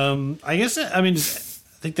go. I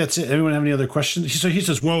think that's it. Anyone have any other questions? So he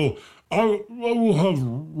says, well, I will have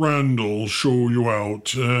Randall show you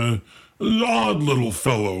out. Odd little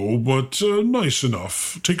fellow, but nice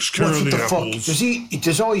enough. Takes care of the apples.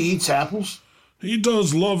 Does all he eats apples? He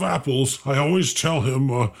does love apples. I always tell him,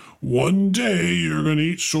 one day you're going to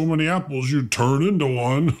eat so many apples you'd turn into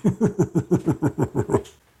one.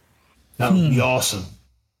 That would be awesome.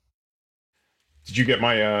 Did you get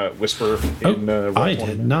my whisper? I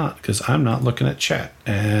did not, because I'm not looking at chat,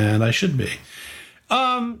 and I should be.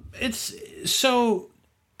 It's so.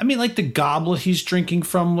 I mean, like the goblet he's drinking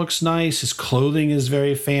from looks nice. His clothing is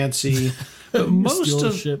very fancy. But most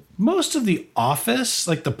of the office,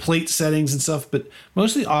 like the plate settings and stuff, but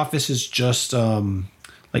most of the office is just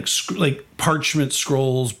like parchment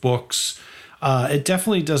scrolls, books. It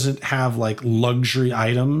definitely doesn't have like luxury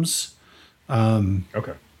items.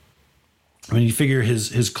 Okay. I mean, you figure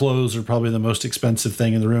his clothes are probably the most expensive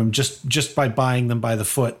thing in the room, just by buying them by the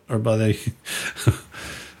foot or by the.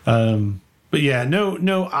 But yeah,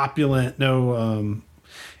 no opulent, no.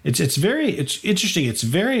 It's interesting. It's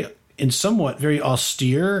very somewhat very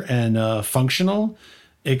austere and functional,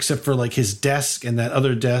 except for like his desk and that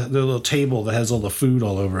other the little table that has all the food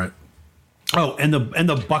all over it. Oh, and the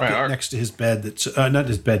bucket next to his bed. That's not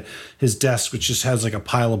his bed, his desk, which just has like a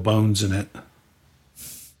pile of bones in it.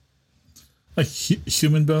 Like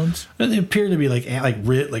human bones? And they appear to be like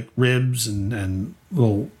ribs and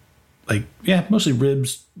little, like, yeah, mostly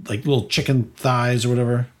ribs, like little chicken thighs or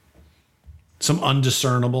whatever. Some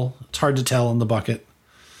undiscernible. It's hard to tell in the bucket.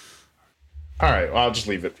 All right, well, I'll just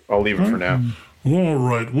leave it. I'll leave it for now. All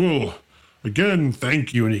right, well, again,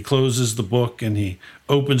 thank you. And he closes the book and he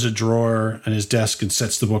opens a drawer in his desk and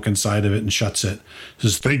sets the book inside of it and shuts it.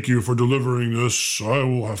 Says, thank you for delivering this. I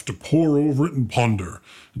will have to pore over it and ponder.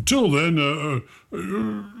 Until then,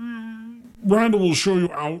 Randall will show you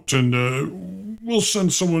out, and we'll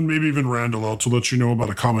send someone, maybe even Randall, out to let you know about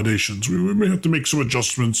accommodations. We may have to make some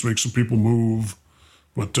adjustments, make some people move,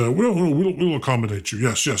 but we'll accommodate you.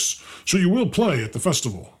 Yes. So you will play at the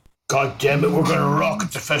festival. God damn it, we're going to rock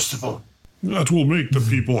at the festival. That will make the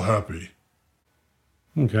people happy.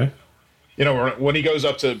 Okay. You know, when he goes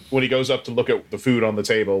up to look at the food on the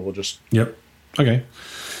table, we'll just. Yep. Okay.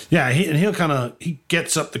 Yeah, he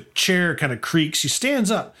gets up, the chair kind of creaks, he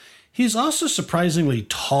stands up. He's also surprisingly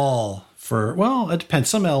tall it depends.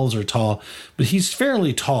 Some elves are tall, but he's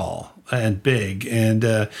fairly tall and big.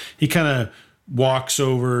 And he kind of walks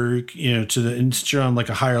over, to the, and you're on like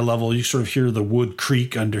a higher level, you sort of hear the wood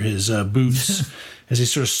creak under his boots as he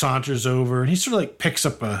sort of saunters over. And he sort of like picks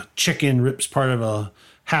up a chicken, rips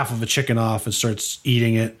half of a chicken off and starts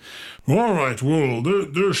eating it. All right, well,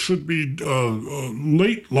 there should be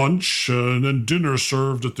late lunch and then dinner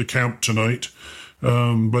served at the camp tonight.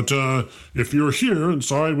 But if you're here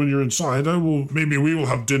inside, when you're inside, maybe we will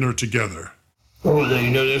have dinner together. Oh,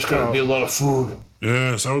 there's going to be a lot of food.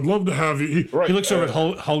 Yes, I would love to have you. He looks over at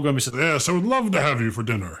Holgrim and says, yes, I would love to have you for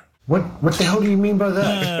dinner. What the hell do you mean by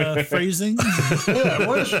that? Phrasing? Yeah,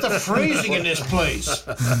 what is the phrasing in this place?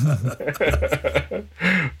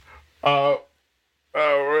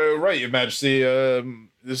 Right, Your Majesty.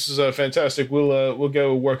 This is fantastic. We'll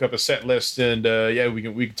go work up a set list, and we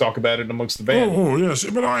can talk about it amongst the band. Oh yes,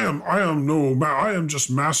 but I am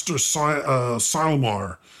just Master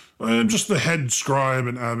Silmar. I am just the head scribe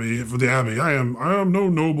and abbey for the abbey. I am no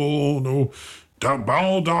noble, no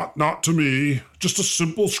bow not to me. Just a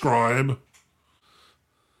simple scribe.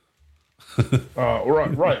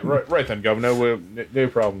 Right then, Governor. No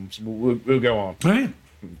problems. We'll go on. all right.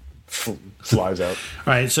 Flies out.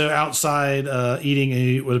 All right, so outside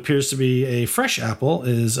eating what appears to be a fresh apple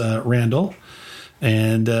is Randall.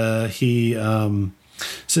 And he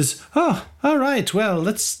says, "Oh, all right. Well,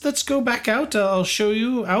 let's go back out. I'll show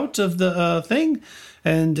you out of the thing,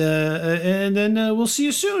 and then we'll see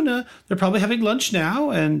you soon. They're probably having lunch now,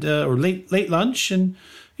 and or late lunch, and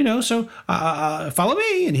so follow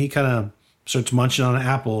me." And he kind of starts munching on an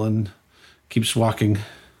apple and keeps walking.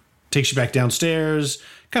 Takes you back downstairs,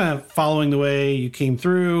 kind of following the way you came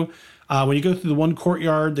through. When you go through the one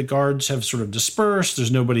courtyard, the guards have sort of dispersed. There's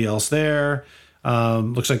nobody else there.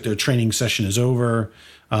 Looks like their training session is over.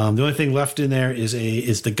 The only thing left in there is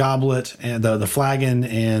the goblet and the flagon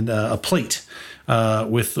and a plate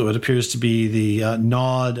with what appears to be the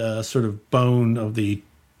gnawed sort of bone of the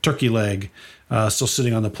turkey leg still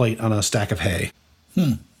sitting on the plate on a stack of hay.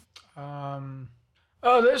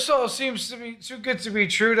 This all seems to be too good to be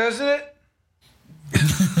true, doesn't it?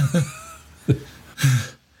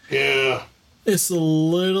 Yeah. It's a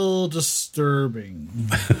little disturbing.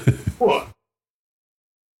 What?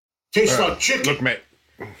 Tastes like chicken.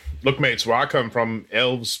 Look, mates, where I come from,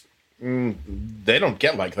 elves, they don't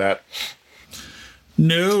get like that.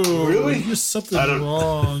 No. Really? There's something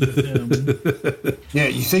wrong with him. Yeah,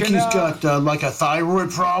 you think he's got like a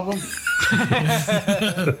thyroid problem?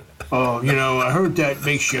 Oh, I heard that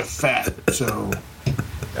makes you fat, so...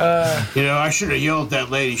 I should have yelled at that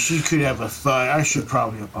lady. She could have a thigh. I should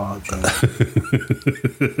probably apologize.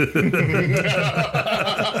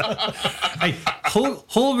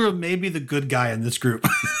 Holger may be the good guy in this group.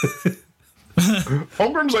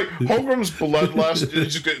 Holmgren's bloodlust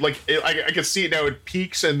is just like I can see it now. It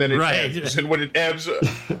peaks and then it ebbs, and when it ebbs,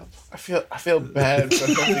 I feel bad.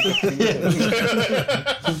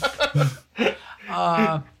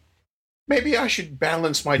 Maybe I should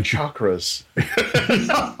balance my chakras.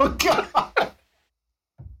 Oh God!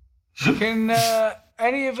 Can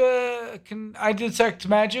I detect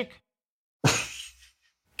magic?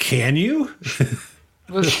 Can you?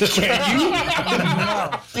 Can you?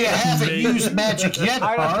 No. You haven't used magic yet,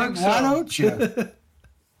 I don't Bard. think so. Why don't you?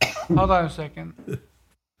 Hold on a second. I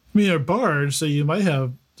mean, you're a bard, so you might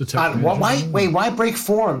have detect magic. Why break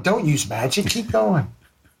form? Don't use magic. Keep going.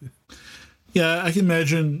 Yeah, I can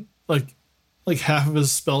imagine like half of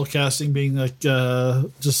his spell casting being like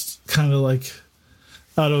just kind of like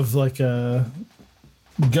out of like a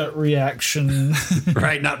gut reaction.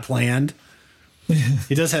 Right, not planned.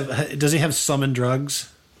 Does he have summon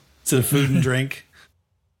drugs to the food and drink?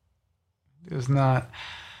 Does not.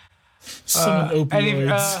 Summon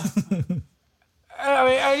opioids. I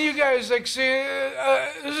mean, and you guys like see,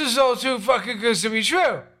 this is all too fucking good to be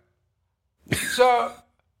true. So,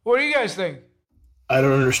 what do you guys think? I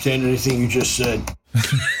don't understand anything you just said.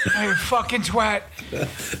 You fucking twat.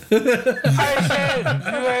 I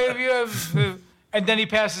said, you have, and then he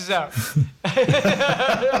passes out.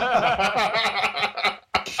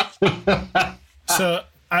 So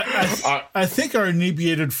I think our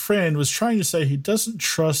inebriated friend was trying to say he doesn't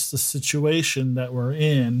trust the situation that we're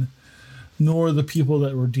in, nor the people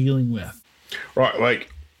that we're dealing with. Right,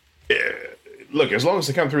 like, look, as long as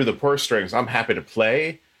they come through the purse strings, I'm happy to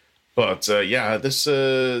play. But yeah, this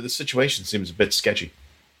situation seems a bit sketchy.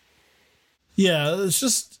 Yeah, it's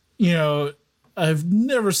just, I've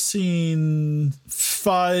never seen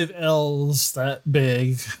 5 L's that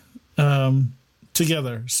big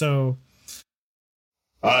together. So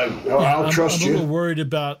I'll trust I'm you. a little worried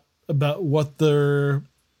about what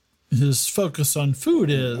his focus on food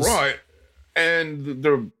is. Right, and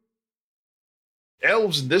the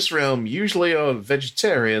elves in this realm usually are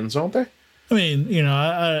vegetarians, aren't they? I mean,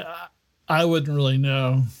 I wouldn't really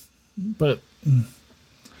know, but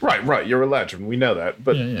right. You're a legend. We know that,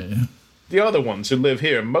 but yeah. The other ones who live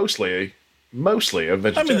here mostly are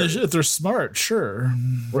vegetarians. I mean, if they're smart, sure.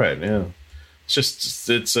 Right. Yeah.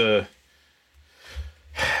 It's a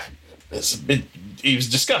bit. He was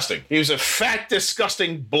disgusting. He was a fat,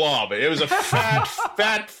 disgusting blob. It was a fat,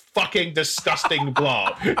 fucking disgusting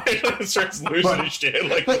blob. It starts losing his shit.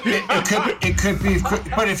 Like it could be.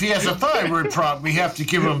 But if he has a thyroid problem, we have to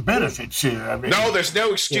give him benefits here. I mean, no, there's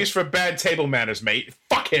no excuse for bad table manners, mate.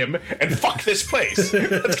 Fuck him and fuck this place.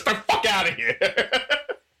 Let's get the fuck out of here.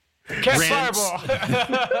 Cast fireball.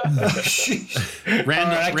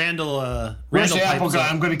 Randall. Where's the apple pipes guy?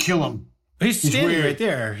 up. I'm going to kill him. He's standing weird. right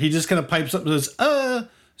there. He just kind of pipes up and says,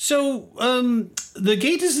 the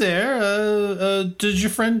gate is there. Does your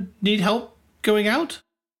friend need help going out?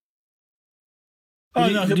 Oh,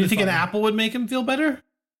 do no, you think an apple would make him feel better?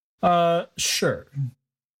 Sure.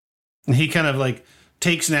 And he kind of like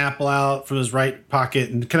takes an apple out from his right pocket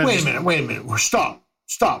and kind of Wait a minute.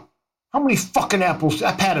 Stop. How many fucking apples?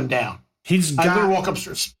 I pat him down. I'm going to walk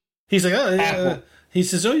upstairs. He's like, Apple. He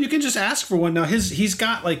says, you can just ask for one. Now, he's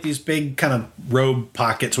got like these big kind of robe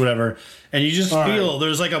pockets, whatever. And you just feel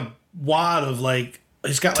there's like a wad of like,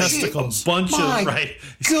 he's got like testicles. A bunch My of, right?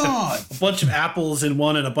 God. A bunch of apples in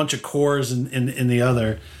one and a bunch of cores in the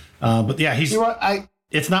other. But yeah, he's, You know what?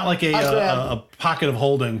 it's not like a pocket of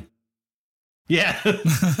holding. Yeah. You're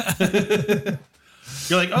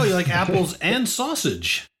like, you like apples and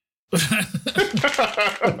sausage.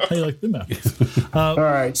 How you like them apples? All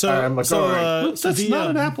right. So, I'm like, all right. That's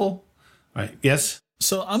not an apple. All right. Yes.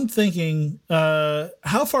 So I'm thinking,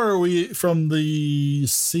 how far are we from the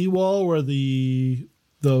seawall where the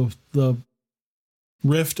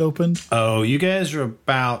rift opened? Oh, you guys are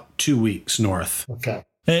about 2 weeks north. Okay.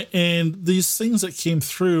 And these things that came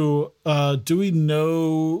through, do we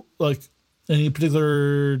know like any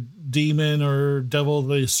particular demon or devil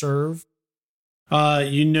they serve?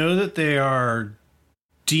 You know that they are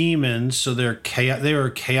demons, so they are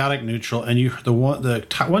chaotic neutral, and the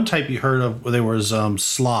one type you heard of, there was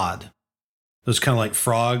Slod, those kind of like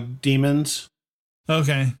frog demons.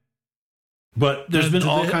 Okay, but there's been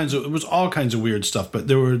all kinds of weird stuff, but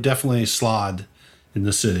there were definitely Slod in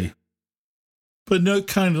the city. But no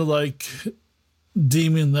kind of like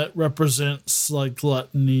demon that represents like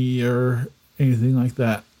gluttony or anything like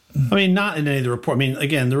that. I mean, not in any of the report. I mean,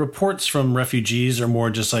 again, the reports from refugees are more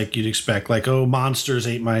just like you'd expect, like, oh, monsters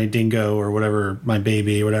ate my dingo or whatever, my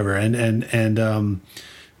baby or whatever, and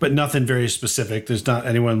but nothing very specific. There's not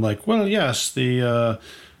anyone like, well, yes, the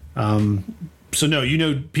So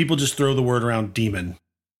no, people just throw the word around demon.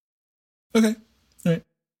 Okay. All right.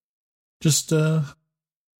 Just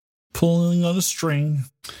pulling on a string.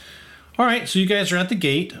 All right, so you guys are at the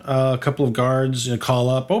gate. A couple of guards call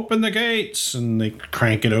up, "Open the gates," and they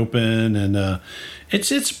crank it open. And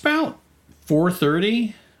it's about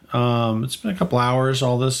 4:30. It's been a couple hours.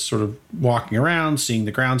 All this sort of walking around, seeing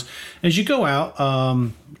the grounds. As you go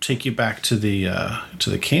out, take you back to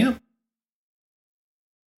the camp.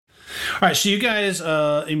 All right, so you guys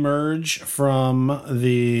emerge from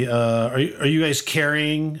the. Are you guys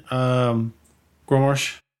carrying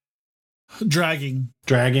Gromarsh? Dragging.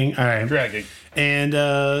 All right. Dragging. And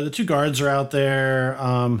the two guards are out there.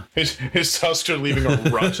 His tusks are leaving a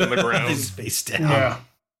rut in the ground. He's face down. Yeah.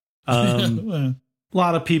 A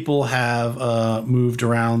lot of people have moved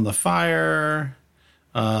around the fire.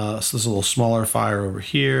 So there's a little smaller fire over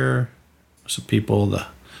here. Some people, the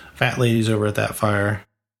fat lady's over at that fire.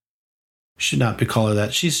 Should not be call her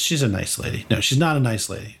that. She's a nice lady. No, she's not a nice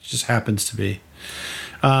lady. She just happens to be.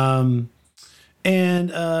 And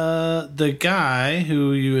the guy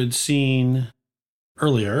who you had seen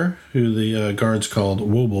earlier, who the guards called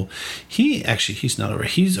Wobble, he's not over.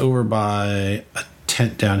 He's over by a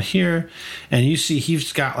tent down here, and you see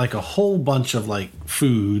he's got like a whole bunch of like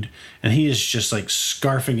food, and he is just like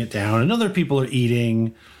scarfing it down. And other people are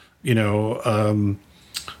eating, just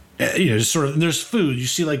sort of. And there's food. You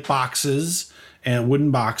see like boxes. And wooden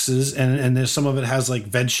boxes, and there's some of it has like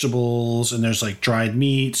vegetables, and there's like dried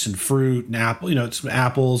meats and fruit and apple, some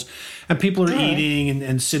apples, and people are eating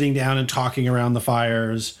and sitting down and talking around the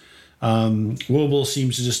fires. Wobble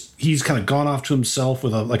seems to he's kind of gone off to himself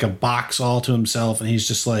with a box all to himself, and he's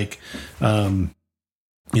just like, munch,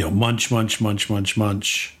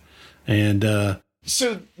 and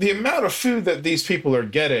so the amount of food that these people are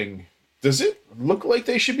getting, does it look like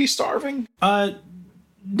they should be starving?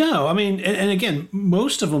 No, I mean, and again,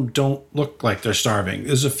 most of them don't look like they're starving.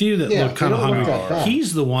 There's a few that look kind of hungry.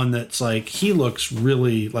 He's the one that's like, he looks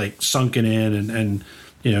really like sunken in and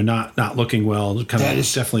not looking well. Kind of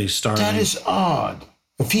definitely starving. That is odd.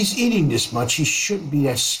 If he's eating this much, he shouldn't be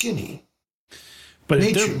that skinny. But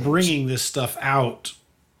if they're bringing this stuff out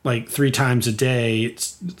like 3 times a day,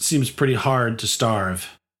 it seems pretty hard to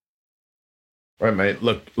starve. Right, mate.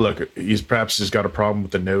 Look. He's perhaps just got a problem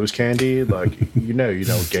with the nose candy. Like, you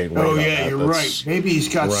don't gain weight. Oh yeah, you're right. Maybe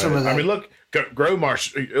he's got some of that. I mean, look,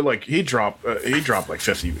 Gromarsh, like he dropped like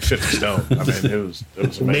 50 stone. I mean, it was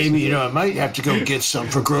amazing. Maybe I might have to go get some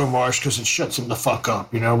for Gromarsh because it shuts him the fuck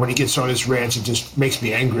up. When he gets on his rants, it just makes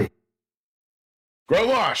me angry.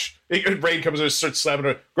 Gromarsh, Rain comes in and starts slapping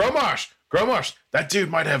her. Gromarsh, that dude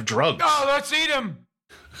might have drugs. Oh, let's eat him.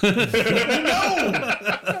 No.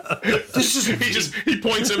 He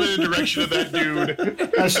points him in the direction of that dude.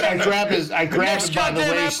 I grab him by the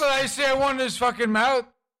waist. I say I want his fucking mouth.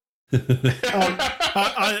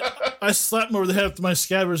 I slapped him over the head with my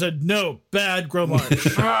scabbard and said, "No, bad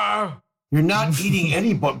Gromarsh." You're not eating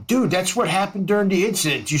any, but dude, that's what happened during the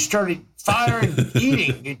incident. You started firing,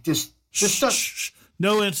 eating. It just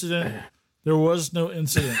no incident. There was no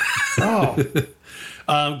incident. Oh.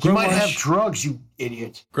 You might Gromarsh, have drugs, you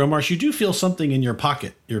idiot. Gromarsh, you do feel something in your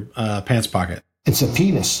pocket, your pants pocket. It's a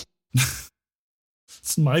penis.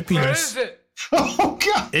 It's my penis. What is it? Oh,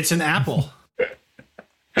 God. It's an apple.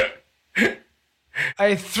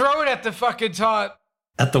 I throw it at the fucking tot.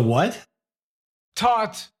 At the what?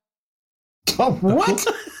 Tot. Oh, what?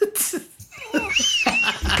 He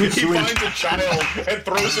finds a child and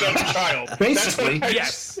throws it at the child. Basically.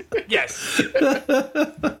 Yes.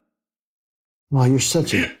 Wow, you're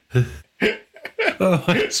such a...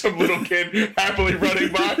 Some little kid happily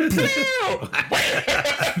running by.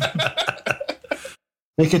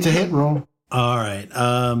 Make it a hit roll. All right.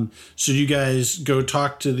 So do you guys go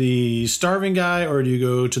talk to the starving guy, or do you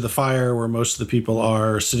go to the fire where most of the people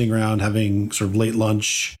are sitting around having sort of late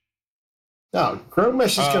lunch? No,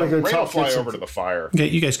 Gromarsh is going to go talk fly over to the fire. Okay,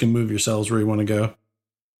 you guys can move yourselves where you want to go.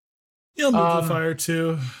 You'll move the fire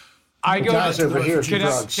too. I go guys over here.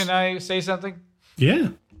 Can I say something? Yeah.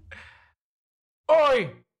 Oi,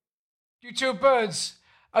 you two birds!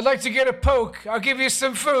 I'd like to get a poke. I'll give you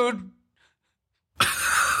some food.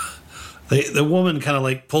 The woman kind of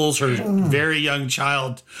like pulls her very young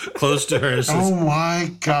child close to her and says, "Oh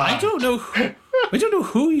my God! I don't know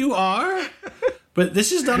who you are, but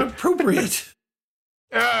this is not appropriate.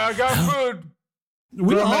 I got food.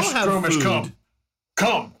 We all Gromarsh, have food.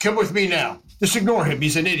 Come with me now. Just ignore him.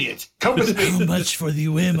 He's an idiot. Come with me. How much for the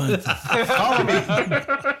women? Follow me.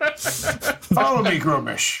 Follow me,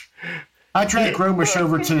 Gromarsh. I drag Gromarsh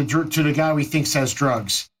over to the guy we thinks has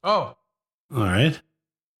drugs. Oh. All right.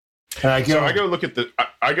 And I go. So I go look at the.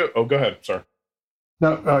 I go. Oh, go ahead. Sorry.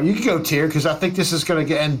 No, you can go, Tyr, because I think this is going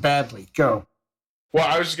to end badly. Go. Well,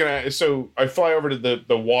 I was just gonna. So I fly over to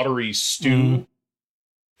the watery stew.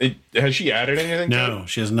 Has she added anything? No,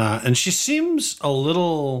 she has not, and she seems a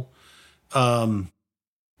little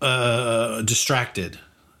distracted.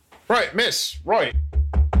 Right, miss. Right.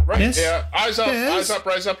 Yes? Yeah. Eyes up. Yes? Eyes up.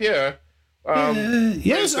 Rise up here.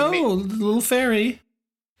 Yes. the meat? Little fairy.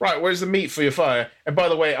 Right. Where's the meat for your fire? And by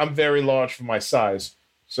the way, I'm very large for my size,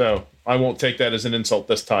 so I won't take that as an insult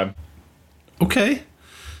this time. Okay.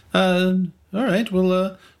 All right.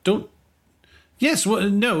 Well, don't. Yes. Well,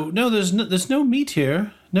 no. There's no meat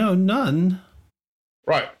here. No, none.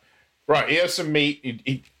 Right. He has some meat.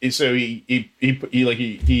 He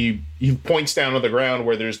points down on the ground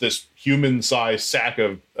where there's this human-sized sack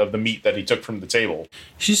of the meat that he took from the table.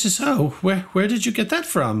 She says, "Oh, where did you get that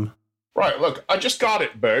from?" Right. Look, I just got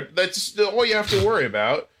it, Bert. That's all you have to worry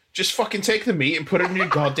about. Just fucking take the meat and put it in your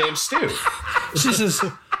goddamn stew. She says,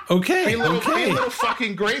 "Okay, Be a little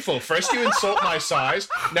fucking grateful. First you insult my size,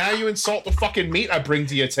 now you insult the fucking meat I bring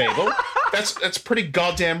to your table. That's pretty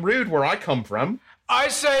goddamn rude where I come from." I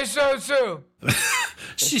say so too.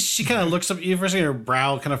 She kind of looks up at you for a second. Her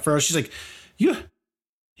brow kind of furrows. She's like, "You."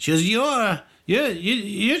 She goes,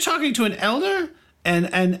 "You're talking to an elder, and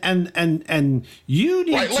you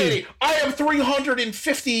need right, to." lady, I am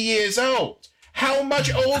 350 years old. How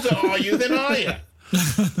much older are you than I am?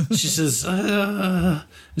 She says, and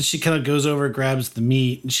she kind of goes over, grabs the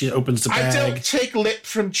meat, and she opens the bag. I don't take lip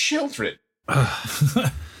from children.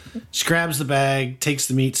 She grabs the bag, takes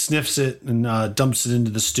the meat, sniffs it, and dumps it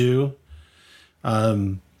into the stew.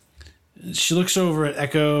 She looks over at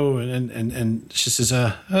Echo, and she says,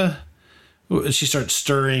 she starts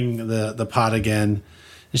stirring the pot again.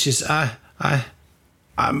 And she says,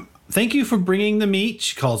 thank you for bringing the meat,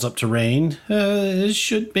 she calls up to Rain. It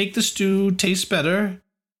should make the stew taste better.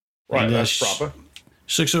 Right, And, that's proper.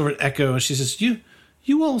 She looks over at Echo, and she says,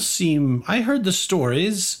 You all seem... I heard the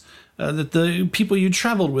stories that the people you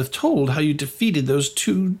traveled with told how you defeated those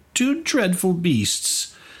two dreadful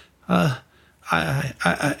beasts. Could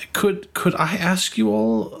I ask you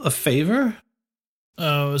all a favor?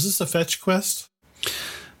 Oh, is this a fetch quest?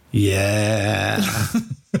 Yeah.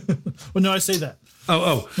 Well, no, I say that.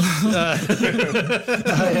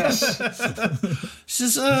 Yes. She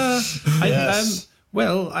says, Yes.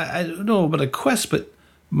 I don't know about a quest, but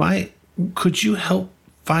could you help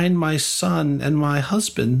find my son and my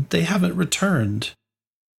husband? They haven't returned.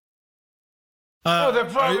 They're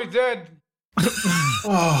probably dead.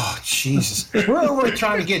 Oh, Jesus. We're over here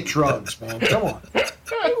trying to get drugs, man. Come on.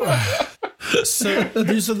 So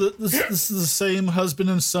this is the same husband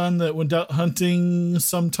and son that went out hunting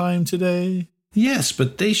sometime today? Yes,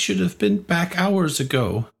 but they should have been back hours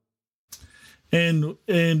ago. And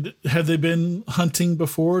have they been hunting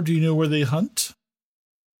before? Do you know where they hunt?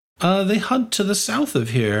 They hunt to the south of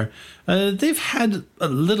here. They've had a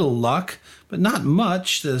little luck, but not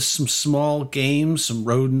much. There's some small game, some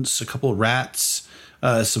rodents, a couple of rats,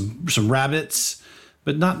 some rabbits,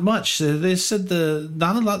 but not much. They said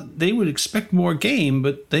not a lot. They would expect more game,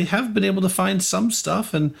 but they have been able to find some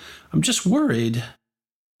stuff, and I'm just worried.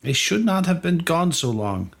 They should not have been gone so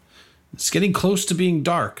long. It's getting close to being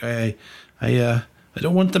dark. I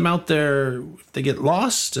don't want them out there if they get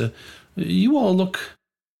lost. You all look,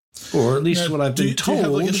 or at least what I've been told. Do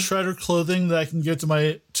you have like a shredder clothing that I can get to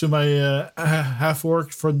my half orc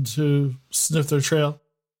to sniff their trail?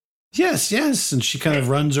 Yes. And she kind of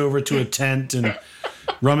runs over to a tent and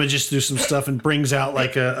rummages through some stuff and brings out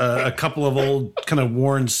like a couple of old kind of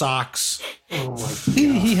worn socks. Oh, my God.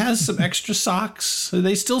 He has some extra socks.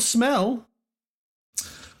 They still smell.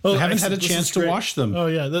 Oh, I haven't had a this chance is to great. wash them. Oh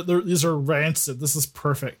yeah, these are rancid. This is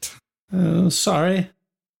perfect. Oh, sorry.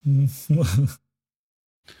 All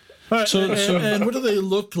right, So- and what do they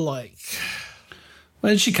look like?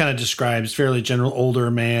 And she kind of describes fairly general older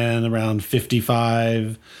man, around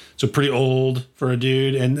 55. So pretty old for a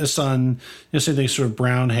dude. And the son, same thing, sort of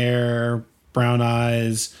brown hair, brown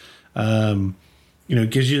eyes.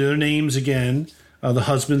 Gives you their names again. The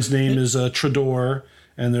husband's name is Trador,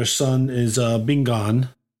 and their son is Bingon.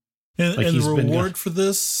 And, Like and he's the been- reward for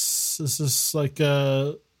this is this like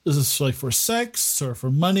for sex or for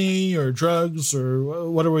money or drugs or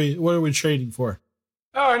what are we trading for?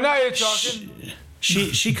 Oh, now you're talking.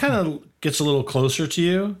 She kind of gets a little closer to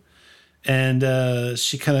you, and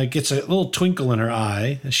she kind of gets a little twinkle in her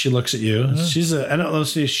eye as she looks at you. I don't know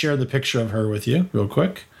if I share the picture of her with you real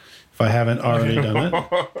quick, if I haven't already done it.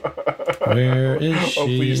 Where is she? Oh,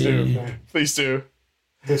 please do. Please do.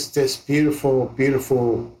 This beautiful,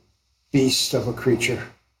 beautiful beast of a creature.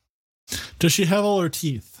 Does she have all her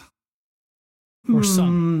teeth? or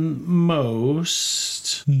some?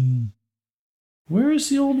 Most. Where is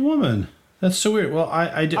the old woman? That's so weird. Well,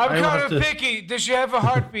 I'm kind of picky. Does she have a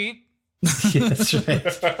heartbeat? Yeah, that's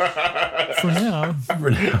right. For now.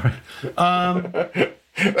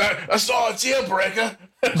 That's all a deal breaker.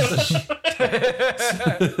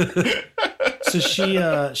 So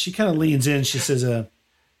she kind of leans in. She says,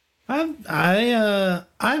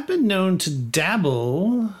 I've been known to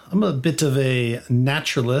dabble. I'm a bit of a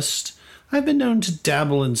naturalist. I've been known to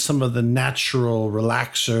dabble in some of the natural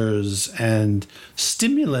relaxers and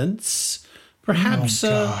stimulants. Perhaps,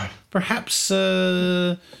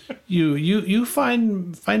 you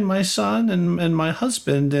find my son and my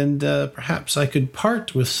husband, and perhaps I could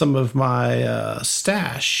part with some of my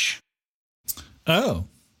stash. Oh,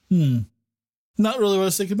 not really what I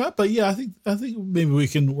was thinking about, but yeah, I think maybe we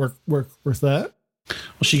can work with that.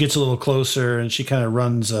 Well, she gets a little closer and she kind of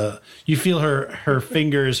runs. You feel her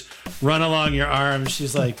fingers run along your arm.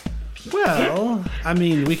 She's like, "Well, I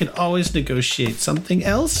mean, we can always negotiate something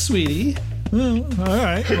else, sweetie." All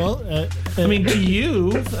right. Well, I mean, to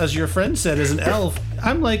you, as your friend said, as an elf,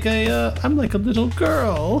 I'm like a little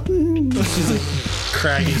girl. She's like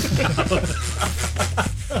craggy.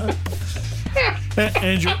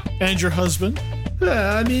 and your husband?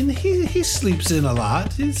 I mean, he sleeps in a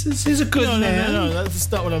lot. He's a good man. No,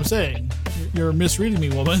 that's not what I'm saying. You're misreading me,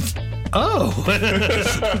 woman. Oh.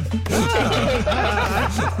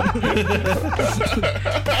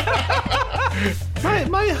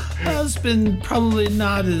 my husband probably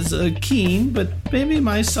not as keen, but maybe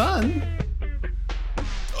my son.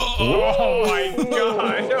 Oh my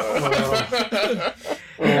God.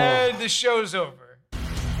 And the show's over.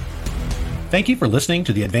 Thank you for listening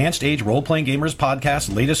to the Advanced Age Role-Playing Gamers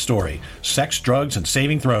podcast latest story, Sex, Drugs, and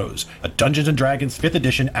Saving Throws, a Dungeons & Dragons 5th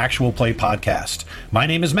edition actual play podcast. My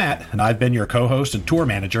name is Matt, and I've been your co-host and tour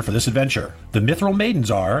manager for this adventure. The Mithril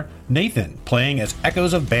Maidens are Nathan, playing as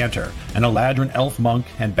Echoes of Banter, an Eladrin elf monk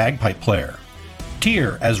and bagpipe player.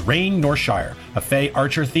 Tyr as Rain Northshire, a Fey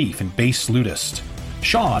archer thief and bass lutist.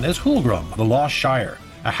 Sean as Hulgrim, the Lost Shire,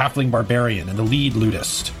 a halfling barbarian and the lead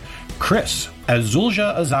lutist. Chris as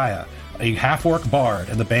Zulja Azaya, a half-orc bard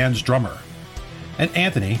and the band's drummer. And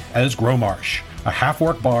Anthony as Gromarsh, a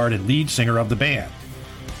half-orc bard and lead singer of the band.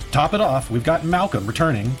 To top it off, we've got Malcolm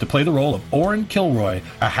returning to play the role of Orin Kilroy,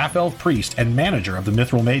 a half-elf priest and manager of the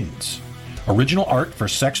Mithril Maidens. Original art for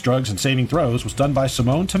Sex, Drugs, and Saving Throws was done by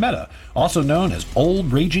Simone Tometa, also known as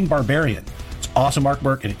Old Raging Barbarian. It's awesome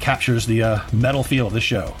artwork and it captures the metal feel of the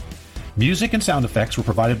show. Music and sound effects were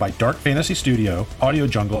provided by Dark Fantasy Studio, Audio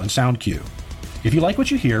Jungle, and SoundQ. If you like what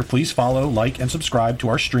you hear, please follow, like, and subscribe to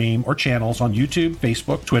our stream or channels on YouTube,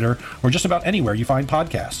 Facebook, Twitter, or just about anywhere you find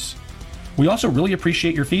podcasts. We also really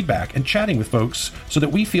appreciate your feedback and chatting with folks so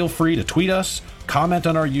that we feel free to tweet us, comment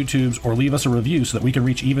on our YouTubes, or leave us a review so that we can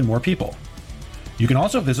reach even more people. You can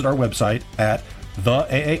also visit our website at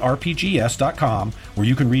theaarpgs.com, where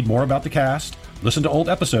you can read more about the cast, listen to old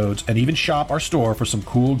episodes, and even shop our store for some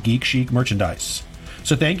cool geek chic merchandise.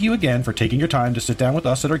 So thank you again for taking your time to sit down with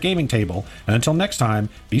us at our gaming table, and until next time,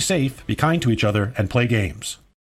 be safe, be kind to each other, and play games.